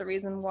that that's the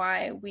reason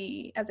why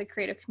we as a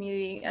creative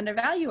community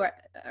undervalue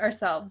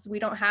ourselves. We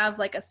don't have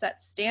like a set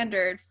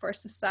standard for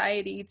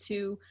society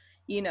to,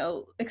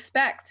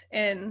 expect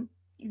and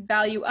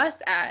value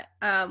us at,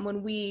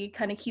 when we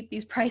kind of keep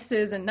these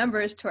prices and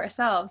numbers to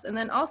ourselves. And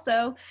then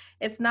also,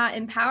 it's not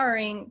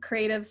empowering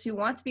creatives who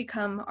want to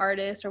become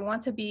artists or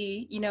want to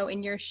be,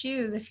 in your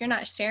shoes, if you're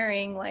not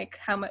sharing like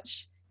how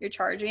much you're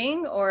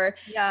charging, or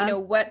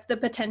what the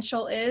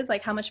potential is,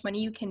 like how much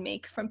money you can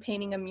make from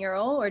painting a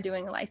mural or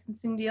doing a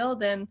licensing deal.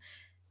 Then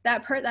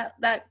that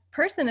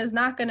person is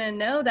not going to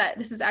know that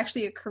this is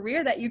actually a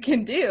career that you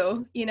can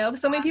do.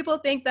 So many people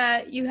think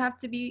that you have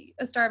to be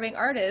a starving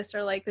artist,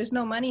 or like there's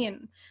no money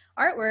in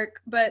artwork,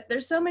 but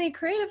there's so many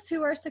creatives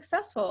who are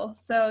successful.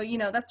 So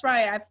that's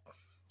why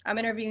I'm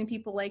interviewing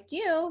people like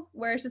you,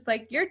 where it's just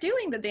like, you're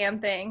doing the damn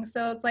thing.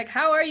 So it's like,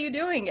 how are you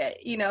doing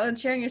it? And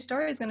sharing your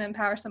story is going to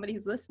empower somebody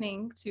who's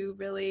listening to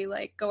really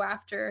like go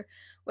after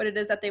what it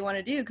is that they want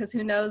to do. Because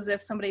who knows,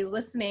 if somebody's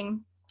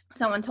listening,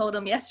 someone told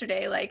them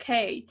yesterday, like,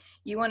 hey,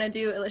 you want to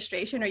do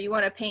illustration or you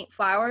want to paint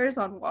flowers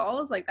on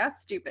walls? Like,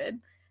 that's stupid.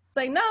 It's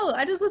like, no,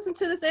 I just listened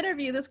to this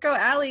interview. This girl,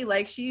 Alli,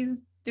 like,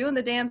 she's doing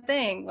the damn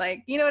thing.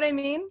 Like, you know what I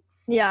mean?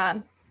 Yeah.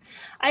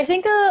 I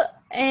think,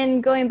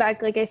 and going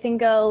back, like, I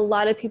think a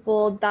lot of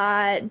people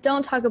that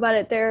don't talk about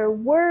it, they're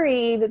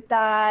worried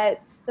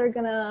that they're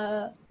going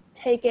to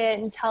take it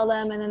and tell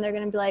them, and then they're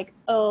going to be like,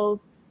 oh,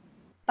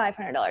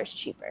 $500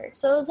 cheaper.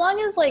 So as long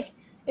as, like,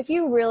 if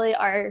you really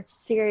are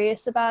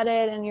serious about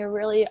it and you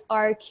really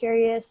are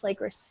curious,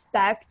 like,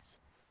 respect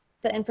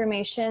the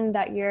information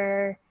that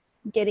you're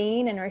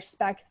getting and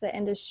respect the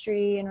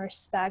industry and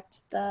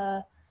respect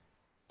the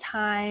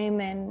time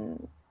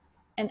and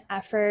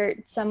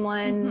effort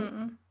someone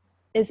Mm-hmm.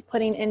 is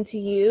putting into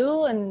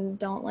you, and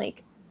don't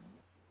like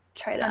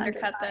try to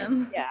Undercut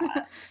undermine. them.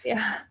 Yeah.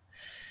 Yeah.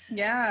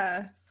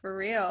 Yeah, for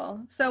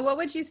real. So what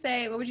would you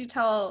say, what would you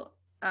tell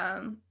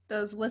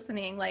those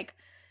listening, like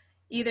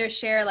either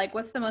share like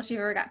what's the most you've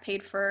ever got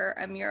paid for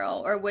a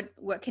mural, or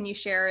what can you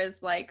share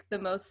is like the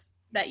most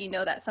that you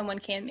know that someone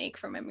can make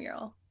from a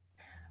mural?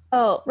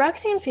 Oh,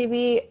 Roxy and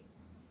Phoebe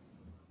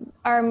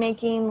are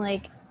making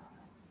like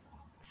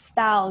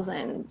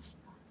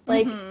thousands,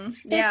 like Mm-hmm.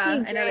 50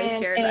 Yeah, I know they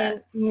grand shared in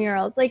that.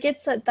 murals. Like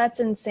that's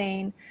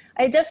insane.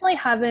 I definitely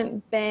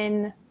haven't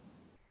been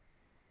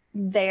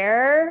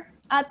there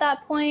at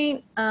that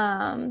point.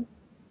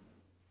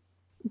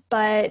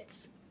 But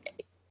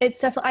it's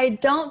definitely, I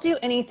don't do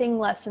anything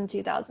less than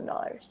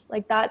 $2,000.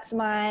 Like that's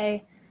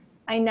my,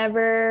 I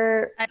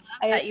never, I love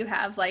I, that you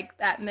have like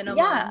that yeah.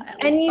 minimum at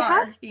And least you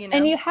have, bar, you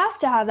and know? you have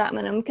to have that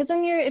minimum, because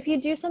when if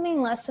you do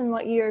something less than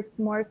what you're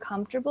more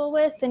comfortable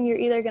with, then you're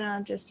either going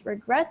to just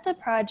regret the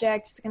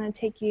project. It's going to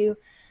take you,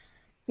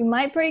 you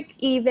might break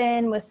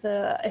even with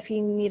if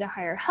you need to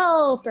hire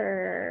help,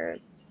 or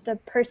the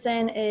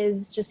person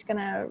is just going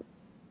to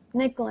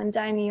nickel and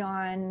dime you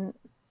on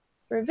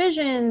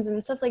revisions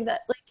and stuff like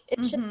that. Like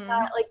it's just Mm-hmm.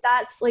 not like,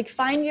 that's like,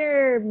 find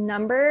your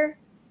number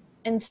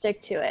and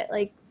stick to it.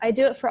 Like I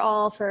do it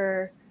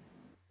for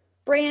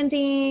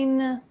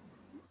branding,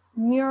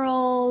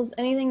 murals,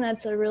 anything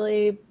that's a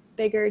really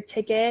bigger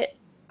ticket.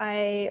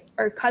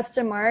 Or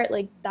custom art,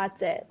 like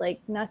that's it.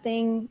 Like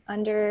nothing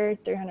under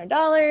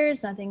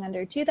 $300, nothing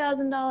under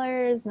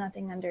 $2,000,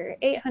 nothing under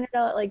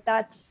 $800. Like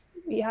that's,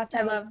 you have to I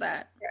have a love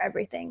that. for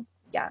everything.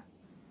 Yeah.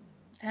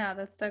 Yeah,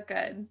 that's so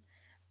good.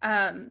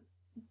 Um,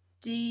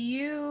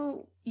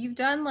 you've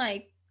done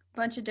like a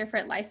bunch of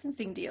different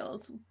licensing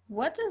deals.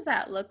 What does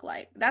that look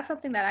like? That's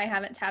something that I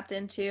haven't tapped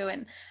into,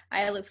 and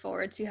I look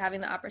forward to having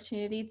the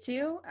opportunity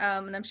to.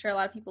 And I'm sure a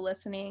lot of people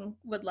listening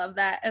would love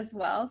that as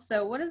well.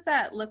 So what does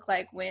that look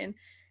like when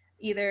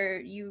either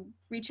you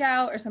reach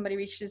out or somebody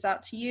reaches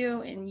out to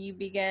you and you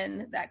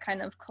begin that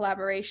kind of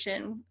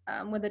collaboration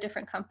with a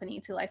different company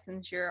to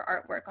license your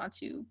artwork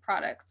onto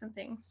products and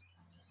things?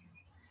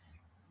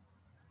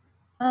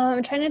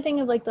 I'm trying to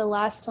think of like the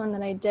last one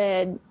that I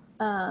did,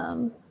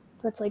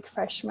 that's like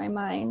fresh in my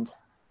mind.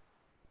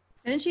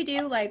 Didn't you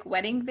do like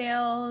wedding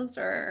veils,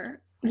 or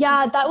I think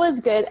Yeah, you that said? was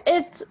good.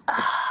 It's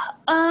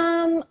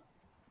um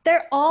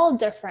they're all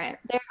different.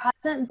 There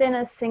hasn't been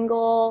a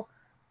single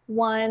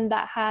one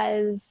that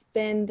has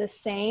been the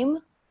same.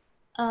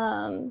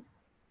 Um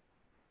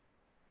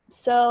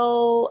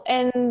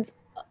and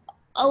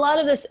a lot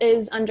of this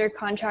is under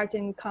contract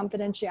and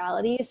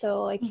confidentiality,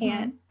 so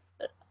Mm-hmm.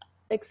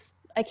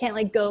 I can't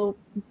like go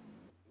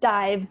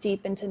dive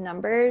deep into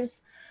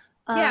numbers.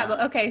 Yeah, Um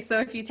but okay, so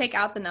if you take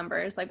out the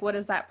numbers, like what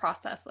does that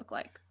process look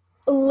like?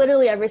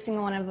 Literally every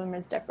single one of them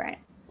is different.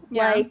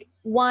 Yeah. Like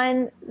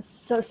one,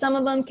 so some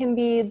of them can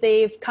be,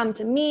 they've come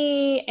to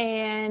me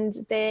and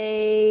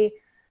they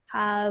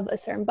have a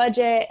certain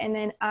budget, and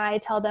then I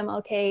tell them,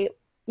 okay,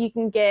 you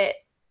can get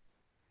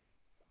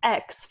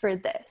X for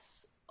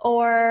this.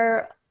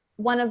 Or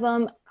one of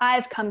them,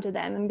 I've come to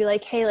them and be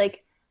like, hey,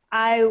 like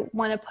I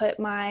want to put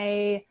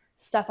my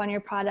stuff on your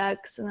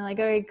products, and they're like,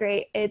 okay,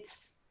 great,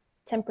 it's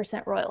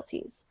 10%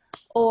 royalties.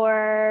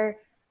 Or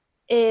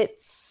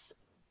it's,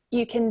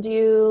 you can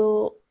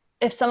do,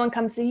 if someone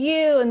comes to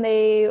you and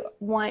they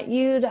want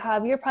you to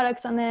have your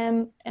products on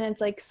them, and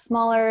it's like a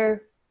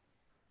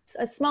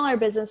smaller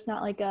business,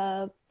 not like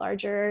a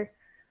larger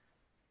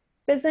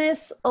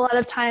business, a lot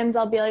of times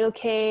I'll be like,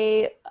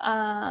 okay,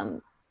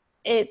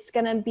 it's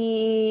gonna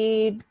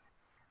be,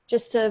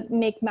 just to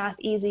make math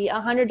easy,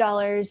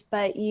 $100,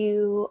 but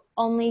you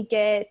only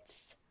get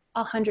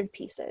 100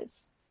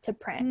 pieces to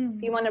print.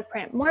 If you Mm. want to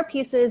print more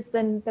pieces,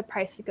 then the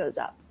price goes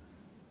up.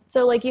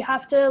 So like you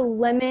have to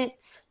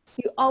limit,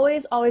 you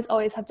always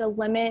have to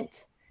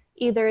limit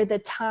either the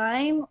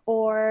time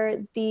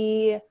or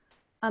the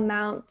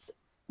amount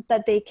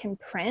that they can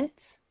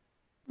print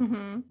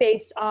Mm-hmm.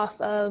 based off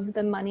of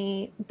the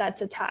money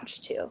that's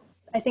attached to.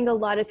 I think a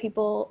lot of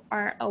people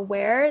aren't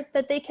aware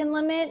that they can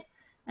limit,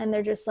 and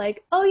they're just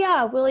like, oh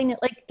yeah, willing it.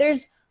 Like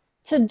there's,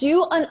 to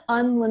do an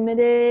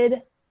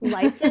unlimited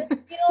license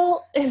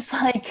deal is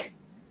like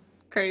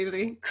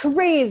Crazy.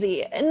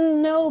 crazy,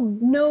 and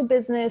no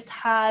business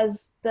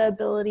has the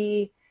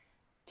ability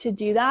to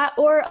do that.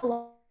 Or a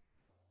lot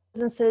of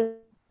businesses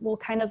will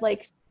kind of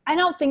like, I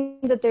don't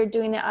think that they're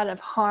doing it out of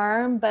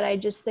harm, but I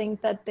just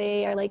think that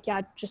they are like,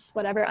 yeah, just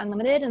whatever,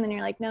 unlimited. And then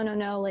you're like,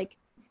 no, like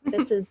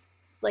this is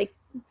like,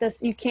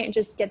 this, you can't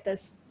just get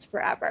this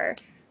forever.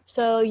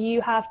 So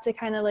you have to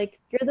kind of like,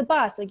 you're the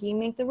boss, like you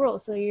make the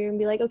rules. So you're gonna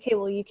be like, okay,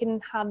 well, you can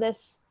have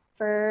this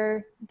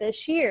for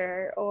this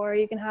year, or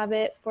you can have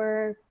it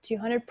for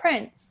 200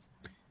 prints,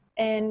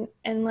 and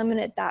limit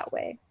it that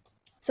way.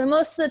 So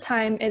most of the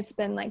time it's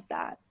been like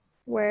that,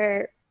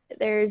 where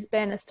there's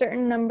been a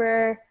certain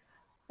number,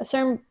 a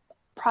certain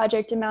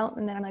project amount,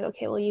 and then I'm like,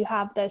 okay, well, you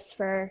have this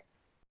for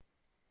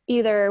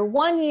either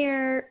 1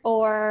 year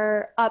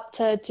or up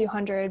to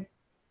 200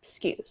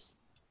 SKUs.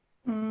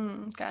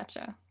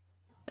 Gotcha.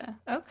 Yeah.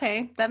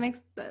 Okay, that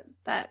makes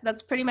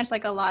that's pretty much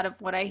like a lot of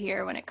what I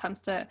hear when it comes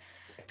to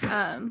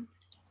um,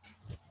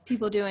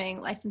 people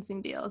doing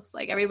licensing deals.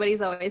 Like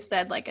everybody's always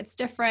said, like it's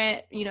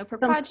different, per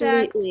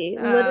project. Completely.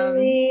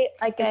 Literally,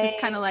 like It's just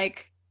kind of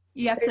like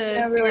you have there's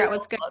to no figure really out rule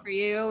what's good book. for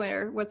you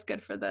or what's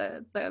good for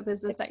the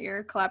business that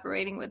you're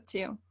collaborating with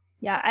too.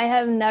 Yeah, I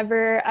have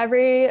never,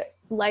 every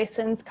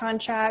license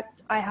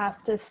contract, I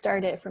have to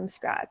start it from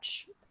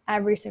scratch,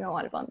 every single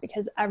one of them,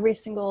 because every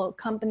single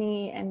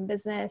company and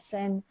business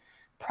and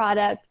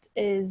product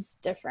is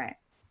different.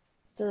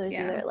 So there's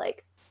Yeah. either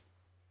like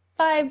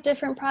 5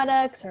 different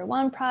products or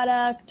one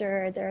product,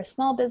 or they're a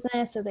small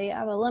business, so they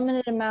have a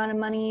limited amount of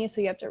money.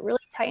 So you have to really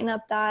tighten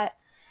up that.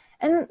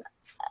 And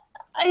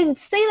I'd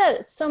say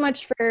that so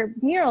much for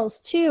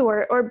murals too,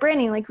 or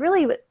branding, like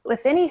really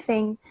with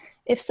anything.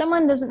 If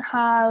someone doesn't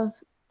have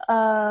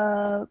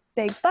a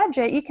big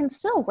budget, you can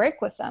still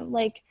work with them.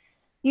 Like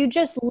you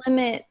just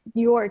limit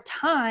your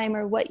time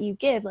or what you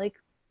give. Like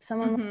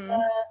someone wants Mm-hmm.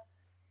 a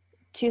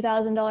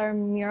 $2,000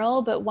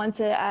 mural, but wants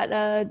it at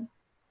a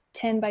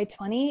 10 by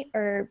 20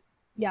 or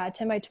yeah,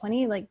 10 by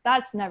 20, like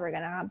that's never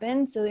going to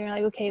happen. So you're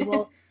like, okay,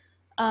 well,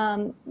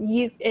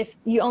 you if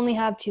you only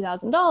have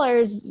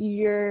 $2,000,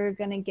 you're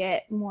gonna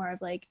get more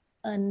of like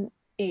an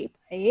 8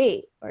 by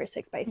 8 or a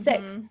 6 by 6.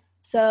 Mm-hmm.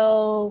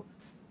 So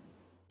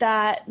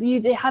that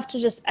they have to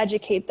just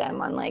educate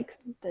them on like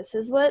this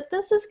is what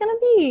this is gonna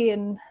be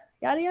and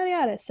yada yada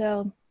yada.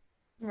 So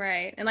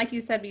Right. And like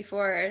you said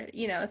before,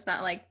 it's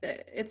not like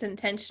it's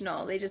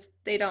intentional.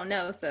 They don't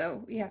know.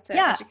 So you have to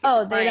yeah, educate the oh,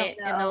 they don't client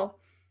and know. they'll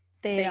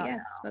They say don't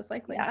yes, know. most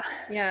likely. Yeah.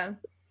 Yeah.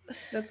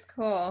 That's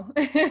cool.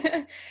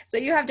 So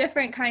you have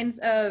different kinds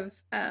of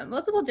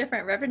multiple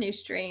different revenue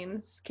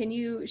streams. Can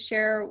you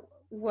share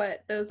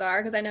what those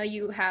are? Because I know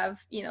you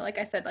have, like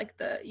I said, like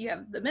you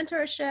have the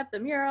mentorship, the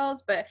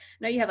murals, but I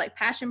know you have like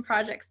passion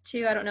projects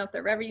too. I don't know if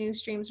they're revenue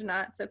streams or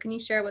not. So can you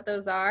share what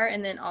those are,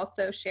 and then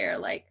also share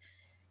like,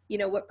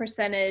 what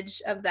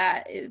percentage of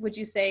that would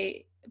you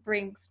say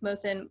brings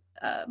most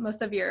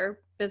of your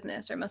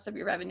business or most of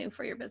your revenue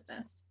for your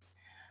business?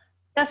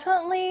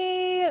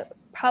 Definitely,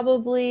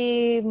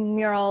 probably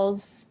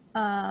murals.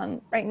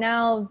 Right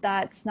now,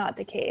 that's not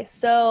the case.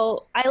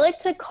 So I like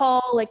to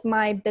call like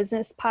my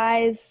business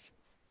pies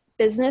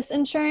business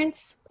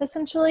insurance,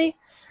 essentially,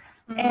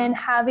 and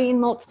Mm-hmm. having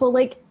multiple,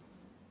 like,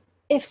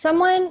 if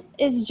someone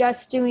is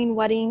just doing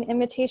wedding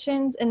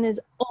invitations and is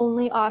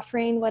only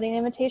offering wedding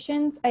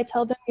invitations, I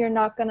tell them you're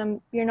not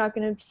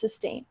gonna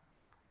sustain.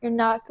 You're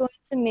not going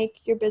to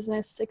make your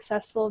business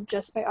successful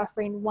just by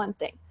offering one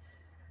thing.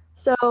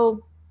 So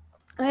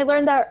and I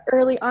learned that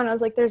early on. I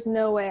was like, there's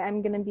no way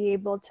I'm going to be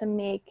able to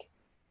make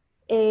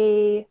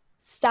a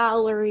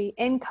salary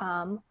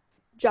income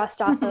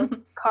just off of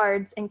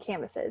cards and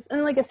canvases.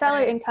 And like a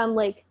salary Right. income,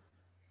 like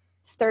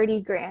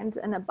 30 grand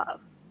and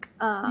above.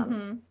 Um,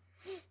 Mm-hmm.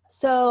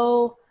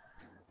 so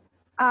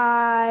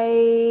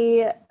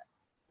I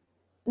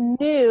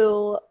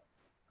knew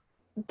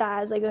that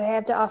I was like, okay,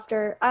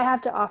 I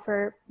have to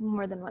offer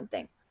more than one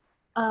thing.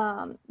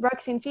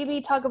 Roxy and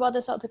Phoebe talk about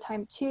this all the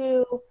time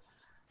too.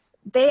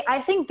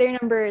 I think their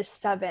number is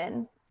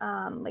 7,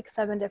 like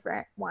 7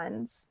 different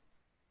ones.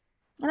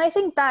 And I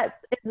think that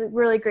is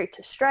really great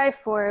to strive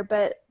for,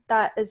 but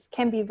that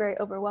can be very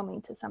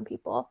overwhelming to some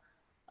people.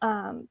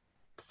 Um,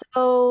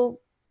 so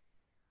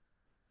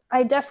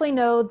I definitely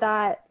know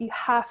that you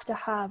have to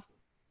have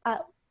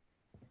at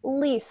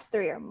least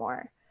 3 or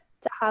more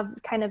to have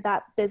kind of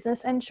that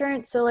business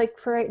insurance. So like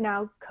for right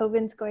now,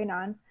 COVID's going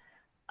on.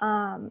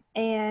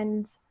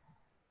 And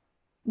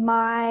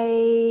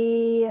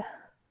my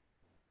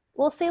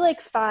we'll say like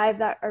 5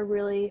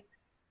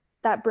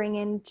 that bring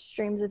in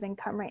streams of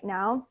income right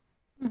now.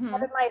 Out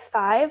Mm-hmm. of my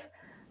 5,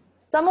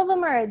 some of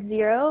them are at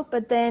 0,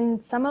 but then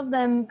some of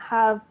them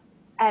have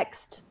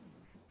X'd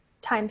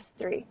times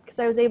 3 because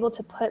I was able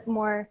to put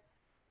more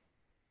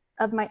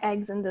of my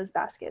eggs in those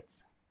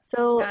baskets.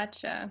 So,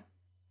 Gotcha.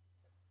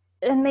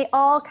 and they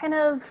all kind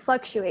of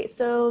fluctuate.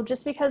 So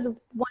just because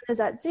one is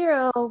at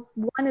 0,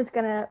 one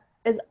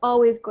is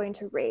always going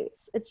to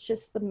raise. It's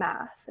just the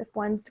math. If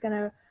one's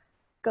gonna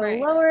go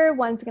Right. lower,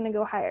 one's gonna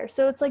go higher.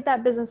 So it's like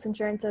that business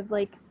insurance of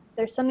like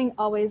there's something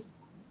always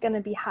gonna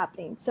be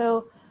happening.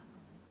 So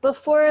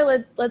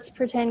before let's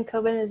pretend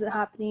COVID isn't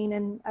happening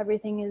and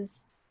everything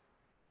is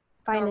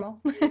fine and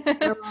Normal.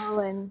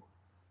 normal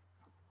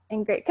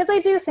and great, because I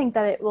do think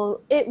that it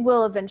will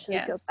eventually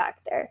go Yes. back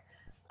there.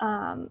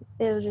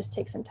 It'll just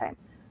take some time.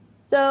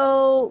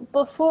 So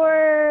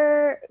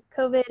before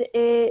COVID,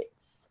 it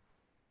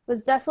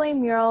was definitely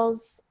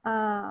murals,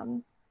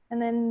 and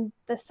then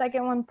the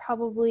second one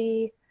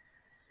probably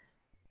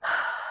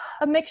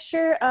a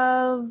mixture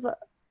of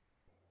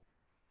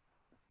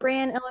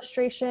brand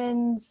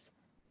illustrations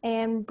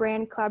and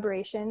brand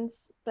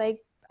collaborations. But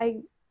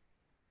I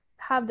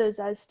have those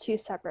as 2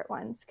 separate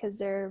ones because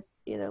they're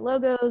either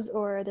logos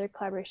or they're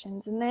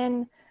collaborations. And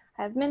then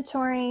I have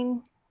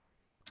mentoring.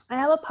 I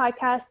have a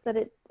podcast that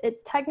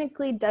it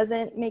technically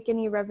doesn't make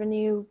any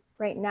revenue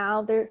right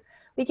now.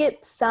 We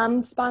get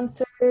some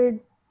sponsored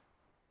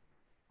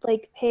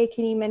like, hey,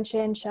 can you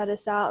mention, shout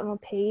us out, and we'll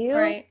pay you.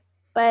 Right.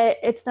 But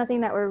it's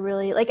nothing that we're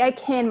really, like, I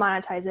can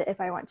monetize it if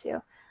I want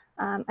to.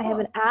 I have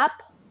an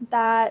app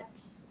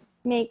that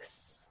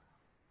makes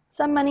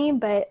some money,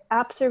 but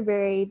apps are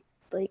very,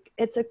 like,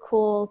 it's a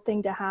cool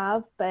thing to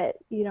have, but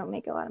you don't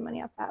make a lot of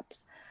money off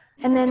apps.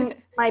 And then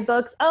my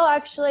books,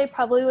 actually, I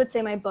probably would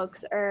say my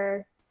books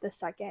are the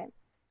second.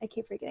 I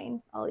keep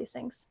forgetting all these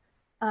things.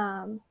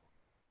 I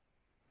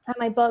have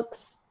my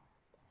books,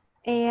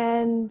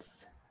 and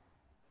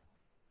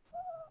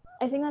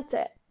I think that's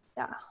it.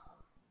 Yeah.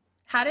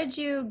 How did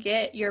you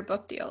get your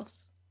book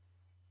deals?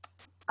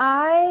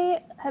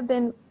 I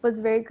was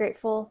very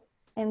grateful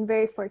and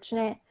very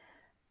fortunate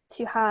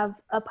to have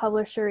a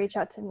publisher reach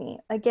out to me.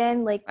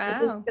 Again, like, it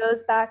just Wow.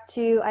 goes back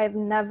to, I've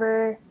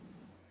never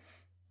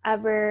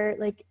ever,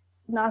 like,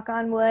 knock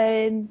on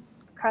wood,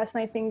 cross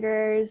my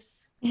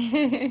fingers,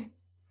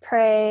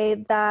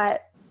 pray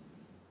that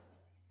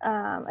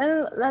and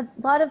a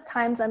lot of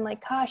times I'm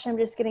like, gosh, I'm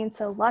just getting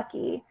so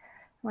lucky.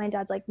 My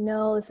dad's like,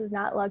 no, this is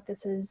not luck,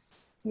 this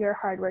is your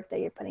hard work that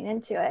you're putting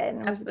into it.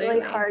 And it was really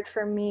hard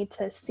for me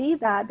to see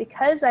that,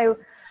 because I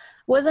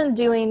wasn't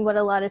doing what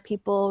a lot of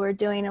people were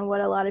doing and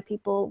what a lot of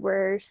people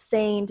were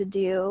saying to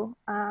do.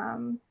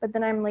 But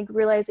then I'm like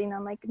realizing,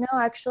 I'm like, no,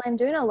 actually I'm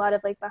doing a lot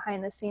of like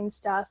behind the scenes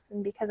stuff.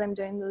 And because I'm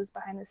doing those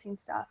behind the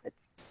scenes stuff,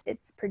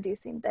 it's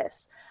producing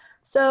this.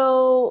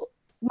 So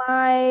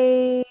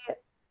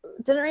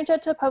didn't reach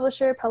out to a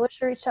publisher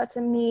reached out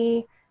to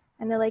me,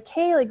 and they're like,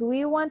 hey, like,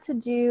 we want to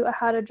do a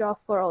how to draw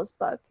florals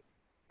book.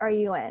 Are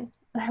you in?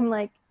 And I'm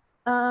like,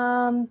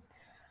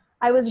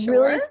 I was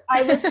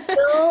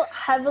still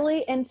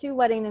heavily into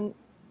wedding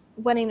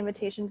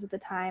invitations at the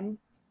time.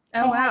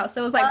 Oh, wow.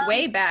 So it was like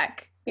way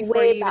back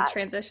before you even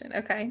transitioned.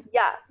 Okay.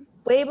 Yeah.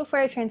 Way before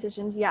I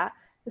transitioned. Yeah. I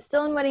was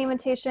still in wedding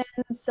invitations.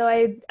 So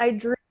I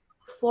drew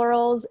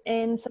florals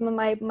in some of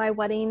my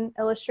wedding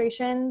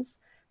illustrations.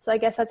 So I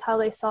guess that's how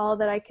they saw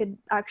that I could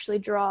actually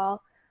draw.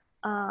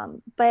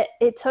 But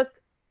it took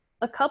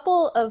a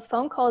couple of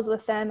phone calls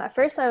with them. At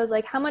first I was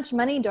like, how much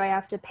money do I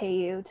have to pay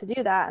you to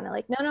do that? And they're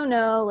like,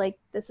 no, like,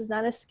 this is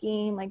not a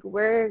scheme. Like,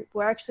 we're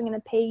actually going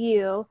to pay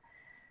you.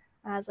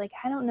 And I was like,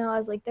 I don't know. I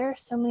was like, there are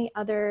so many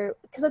other,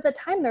 because at the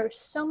time there were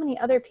so many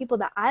other people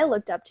that I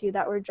looked up to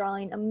that were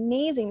drawing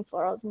amazing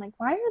florals. I'm like,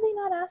 why are they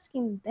not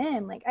asking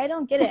them? Like, I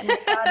don't get it. And my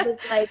dad was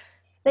like,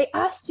 they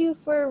asked you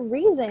for a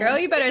reason. Girl,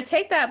 you better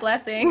take that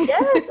blessing.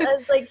 Yes. I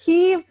was like,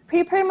 he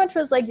pretty much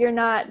was like, you're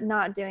not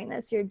doing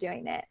this, you're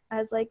doing it. I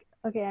was like,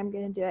 okay, I'm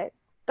gonna do it.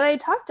 But I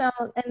talked to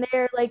them, and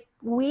they're like,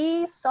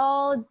 we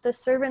saw the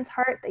servant's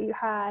heart that you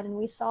had, and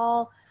we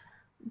saw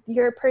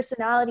your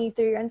personality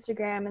through your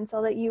Instagram, and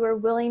saw that you were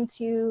willing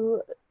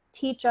to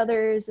teach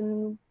others,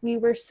 and we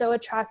were so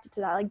attracted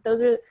to that. Like,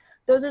 those are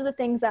the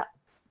things that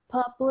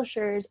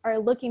publishers are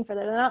looking for.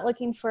 They're not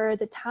looking for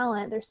the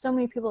talent. There's so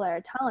many people that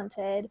are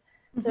talented.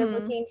 They're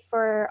looking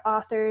for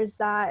authors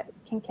that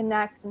can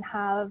connect and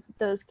have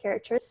those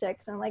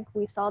characteristics, and like,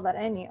 we saw that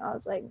in you. I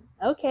was like,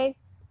 okay.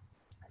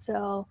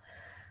 So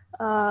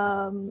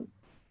I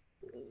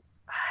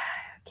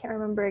can't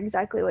remember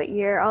exactly what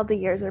year. All the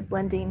years are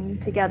blending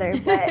together,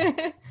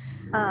 but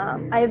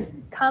I've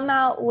come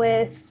out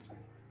with,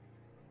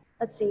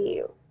 let's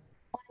see,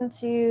 1,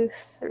 2,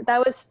 3,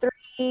 that was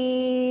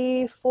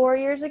 4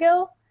 years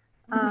ago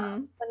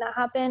when that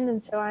happened.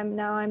 And so I'm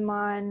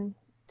on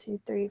 2,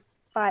 3,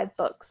 5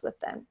 books with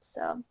them.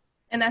 So.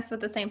 And that's with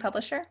the same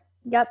publisher?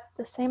 Yep,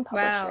 the same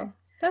publisher. Wow.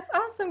 That's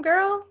awesome,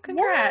 girl.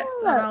 Congrats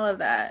on all of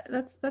that.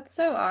 That's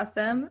so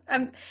awesome.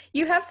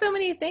 You have so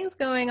many things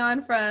going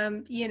on,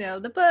 from,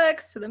 the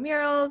books to the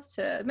murals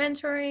to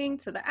mentoring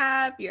to the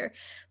app, your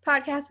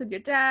podcast with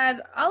your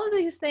dad, all of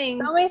these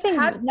things. So many things.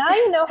 Now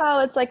you know how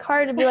it's like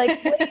hard to be like,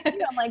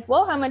 I'm like,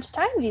 well, how much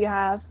time do you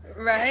have?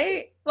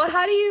 Right. Well,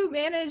 how do you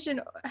manage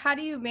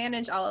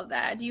all of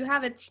that? Do you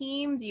have a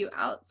team? Do you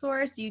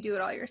outsource? Do you do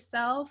it all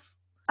yourself?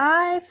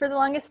 I, for the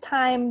longest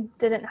time,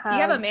 didn't have.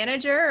 You have a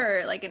manager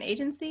or like an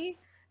agency?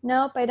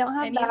 Nope, I don't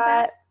have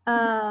that.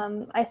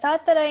 I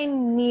thought that I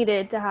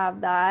needed to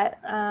have that.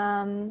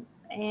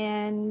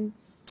 And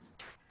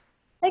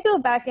I go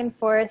back and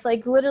forth.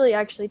 Like, literally,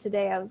 actually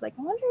today, I was like,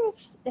 I wonder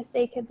if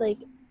they could, like,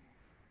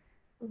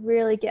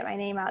 really get my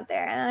name out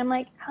there. And I'm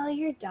like, Alli,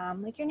 you're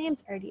dumb. Like, your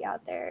name's already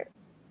out there.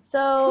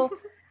 So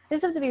I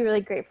just have to be really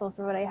grateful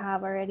for what I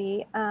have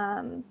already.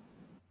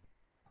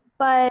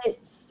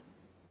 But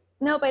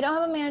nope, I don't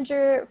have a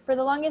manager. For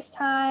the longest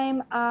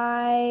time,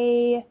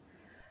 I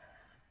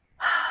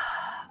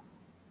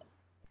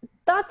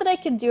thought that I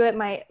could do it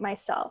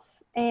myself.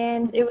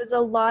 And it was a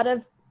lot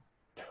of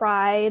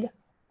pride.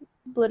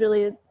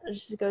 Literally, it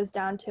just goes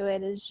down to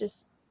it, is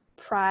just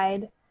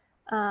pride.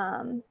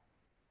 And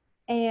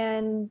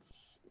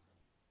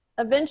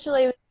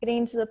eventually,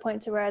 getting to the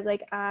point to where I was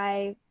like,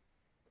 I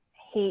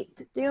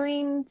hate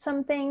doing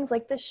some things,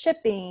 like the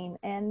shipping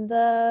and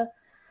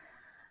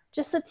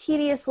just the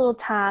tedious little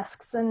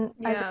tasks. And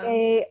I was like,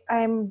 hey,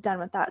 I'm done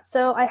with that.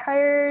 So I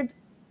hired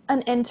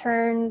an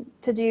intern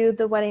to do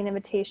the wedding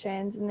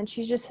invitations, and then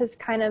she just has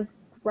kind of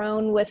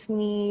grown with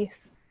me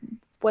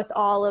with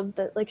all of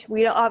the, like,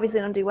 we obviously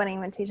don't do wedding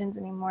invitations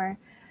anymore.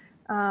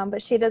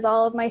 But she does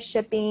all of my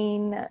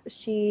shipping.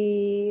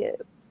 She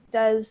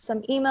does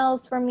some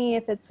emails for me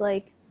if it's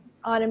like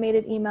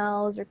automated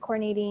emails or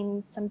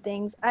coordinating some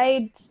things.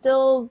 I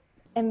still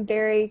am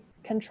very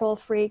control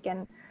freak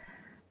and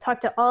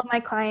talk to all of my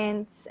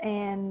clients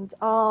and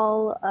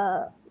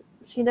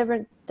she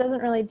never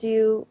doesn't really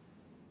do,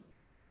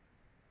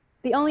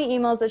 the only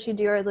emails that she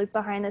do are like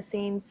behind the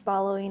scenes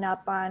following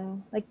up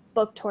on like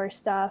book tour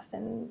stuff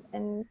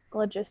and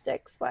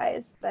logistics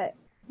wise. But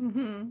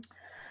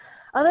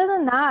other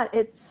than that,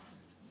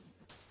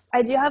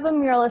 I do have a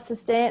mural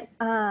assistant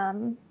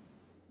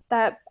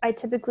that I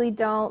typically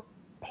don't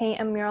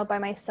paint a mural by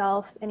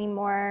myself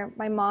anymore.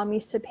 My mom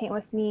used to paint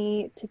with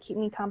me to keep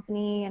me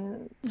company,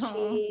 and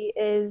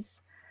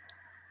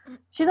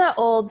she's not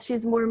old.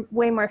 She's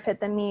way more fit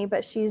than me,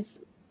 but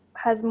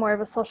has more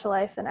of a social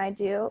life than I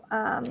do.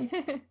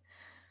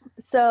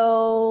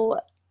 So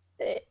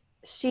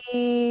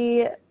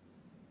she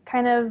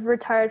kind of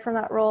retired from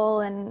that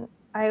role, and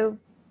I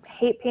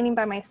hate painting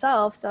by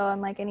myself, so I'm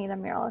like, I need a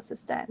mural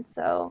assistant.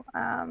 So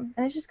and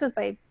it just goes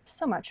by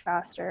so much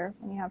faster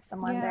when you have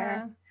someone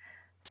there.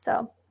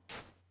 So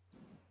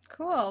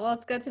cool. Well,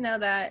 it's good to know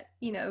that,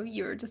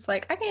 you were just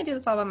like, I can't do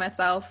this all by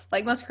myself.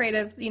 Like most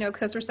creatives,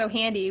 because we're so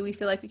handy, we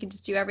feel like we can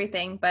just do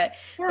everything. But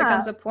there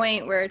comes a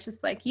point where it's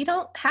just like, you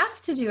don't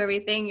have to do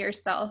everything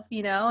yourself,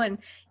 and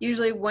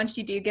usually once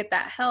you do get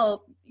that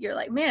help, you're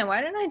like, man,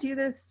 why didn't I do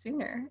this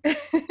sooner?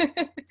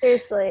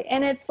 Seriously.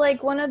 And it's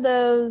like one of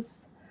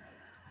those,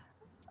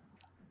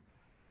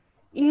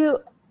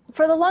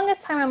 for the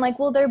longest time, I'm like,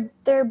 well,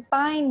 they're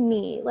buying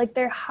me, like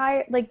they're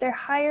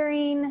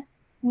hiring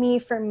me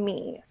for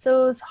me.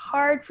 So it was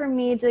hard for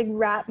me to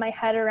wrap my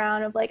head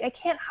around of like, I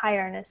can't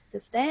hire an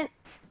assistant.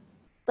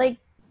 Like,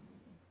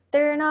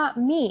 they're not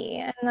me.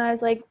 And I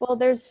was like, well,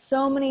 there's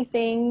so many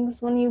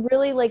things when you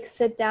really like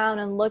sit down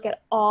and look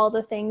at all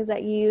the things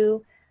that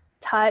you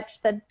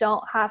touch that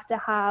don't have to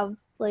have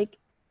like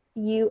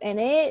you in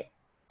it.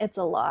 It's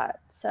a lot.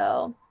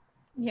 So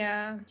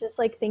yeah, just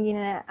like thinking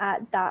it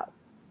at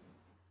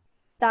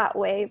that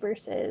way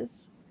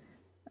versus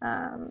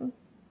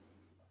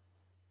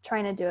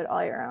trying to do it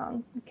all your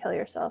own. Kill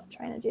yourself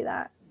trying to do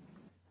that.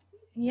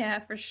 Yeah,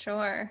 for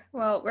sure.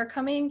 Well, we're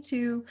coming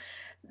to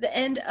the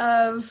end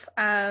of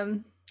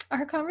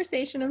our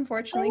conversation,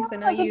 unfortunately, because I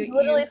know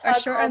you are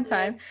short on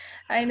time.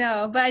 I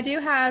know, but I do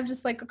have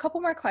just like a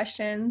couple more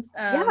questions.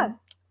 Yeah.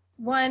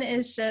 One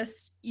is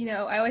just,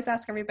 I always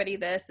ask everybody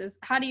this is,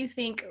 how do you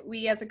think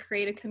we as a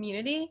creative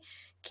community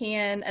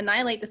can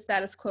annihilate the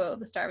status quo of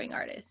the starving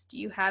artist? Do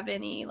you have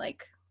any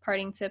like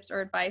parting tips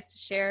or advice to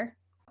share?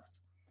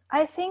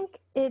 I think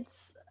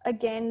it's,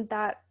 again,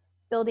 that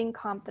building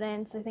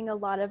confidence. I think a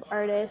lot of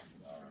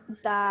artists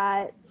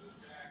that,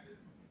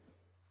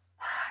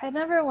 I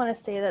never want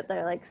to say that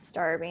they're like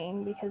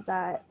starving, because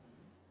that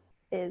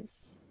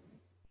is,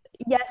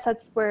 yes,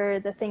 that's where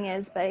the thing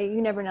is, but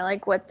you never know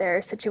like what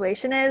their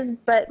situation is.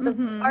 But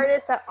the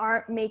artists that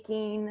aren't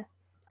making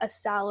a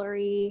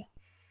salary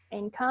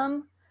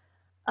income,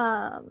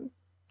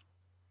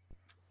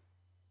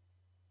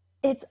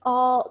 it's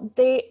all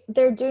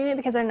they're doing it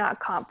because they're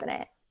not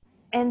confident.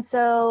 And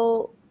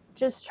so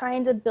just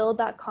trying to build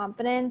that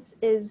confidence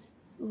is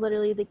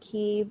literally the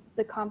key.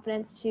 The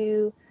confidence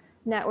to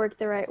network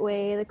the right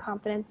way, the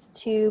confidence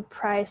to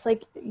price.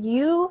 Like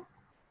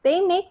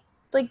they make,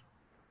 like,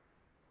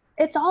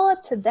 it's all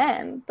up to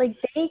them. Like,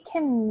 they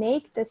can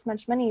make this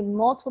much money.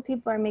 Multiple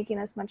people are making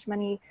this much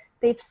money.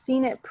 They've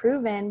seen it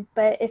proven,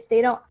 but if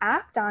they don't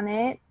act on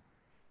it,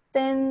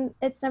 then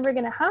it's never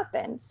going to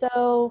happen.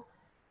 So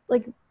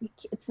like,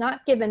 it's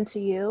not given to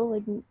you.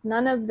 Like,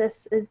 none of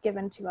this is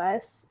given to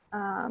us.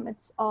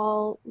 It's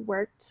all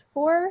worked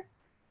for.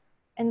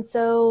 And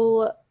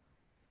so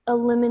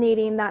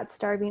eliminating that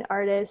starving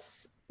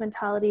artist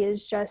mentality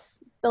is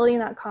just building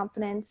that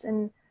confidence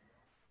and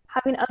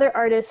having other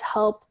artists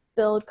help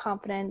build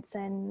confidence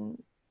and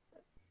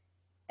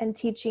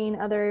teaching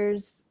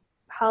others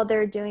how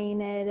they're doing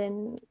it.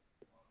 And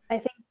I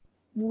think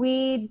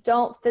we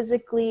don't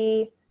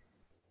physically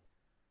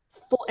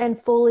and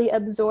fully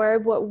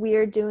absorb what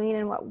we're doing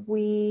and what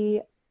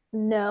we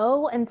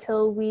know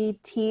until we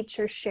teach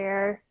or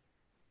share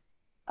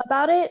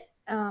about it.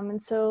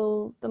 And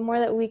so the more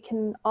that we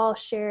can all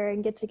share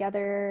and get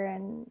together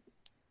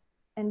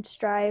and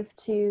strive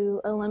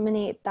to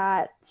eliminate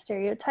that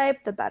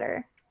stereotype, the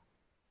better.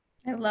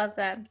 I love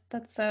that.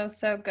 That's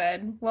so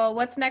good. Well,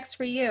 what's next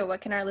for you?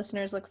 What can our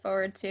listeners look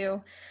forward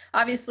to?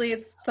 Obviously,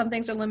 some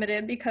things are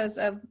limited because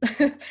of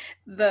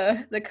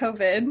the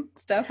COVID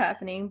stuff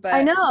happening, but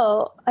I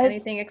know.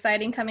 Anything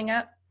exciting coming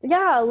up?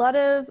 Yeah, a lot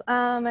of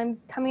I'm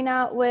coming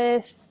out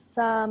with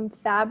some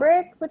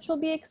fabric, which will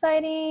be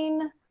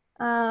exciting.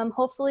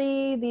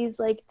 Hopefully these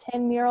like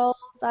 10 murals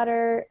that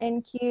are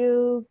in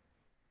queue,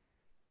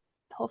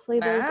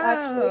 hopefully those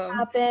actually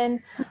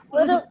happen.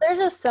 There's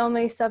just so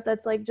many stuff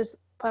that's like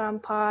just put on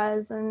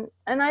pause, and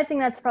I think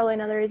that's probably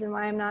another reason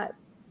why I'm not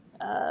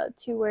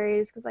too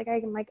worried, because like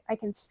I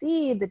can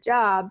see the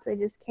jobs, I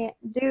just can't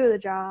do the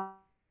job.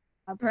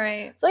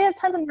 Right. So I have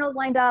tons of murals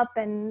lined up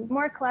and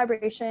more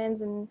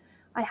collaborations, and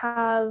I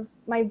have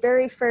my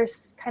very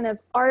first kind of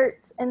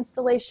art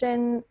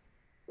installation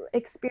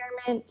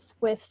experiment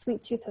with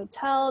Sweet Tooth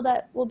Hotel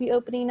that will be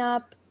opening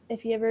up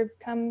if you ever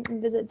come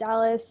and visit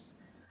Dallas.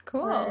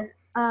 Cool.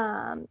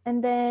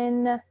 And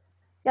then,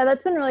 yeah,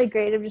 that's been really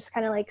great of just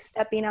kind of like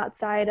stepping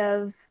outside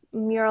of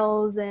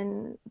murals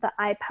and the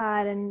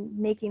iPad and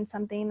making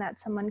something that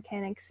someone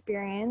can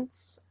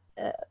experience.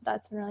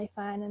 That's been really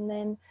fun. And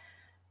then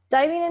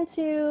diving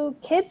into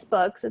kids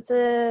books.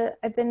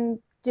 I've been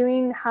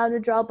doing how to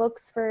draw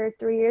books for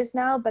 3 years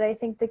now, but I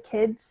think the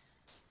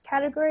kids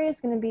category is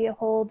going to be a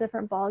whole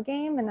different ball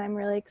game, and I'm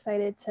really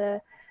excited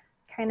to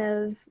kind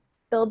of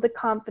build the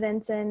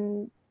confidence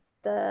in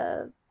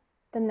the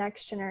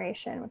next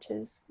generation, which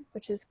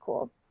is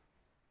cool.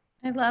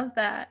 I love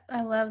that.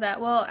 I love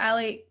that. Well,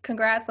 Alli,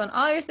 congrats on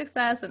all your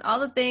success and all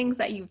the things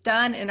that you've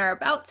done and are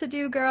about to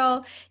do,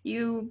 girl.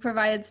 You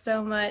provided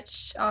so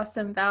much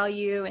awesome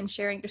value in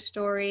sharing your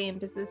story and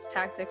business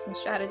tactics and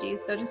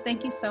strategies. So just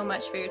thank you so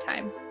much for your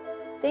time.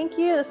 Thank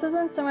you. This has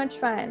been so much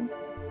fun.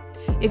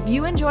 If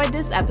you enjoyed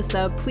this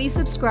episode, please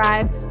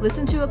subscribe,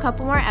 listen to a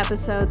couple more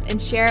episodes,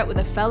 and share it with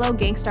a fellow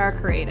Gangstar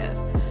creative.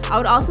 I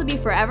would also be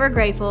forever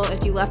grateful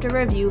if you left a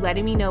review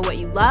letting me know what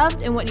you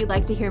loved and what you'd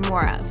like to hear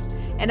more of.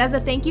 And as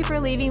a thank you for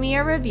leaving me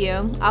a review,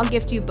 I'll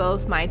gift you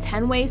both my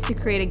 10 ways to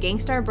create a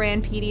Gangstar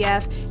brand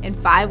PDF and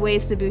 5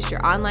 ways to boost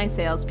your online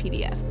sales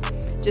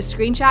PDFs. Just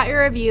screenshot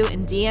your review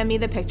and DM me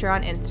the picture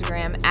on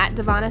Instagram at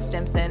Devonna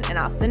Stimson, and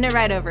I'll send it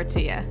right over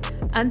to you.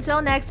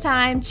 Until next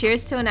time,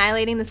 cheers to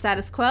annihilating the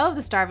status quo of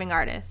the starving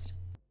artist.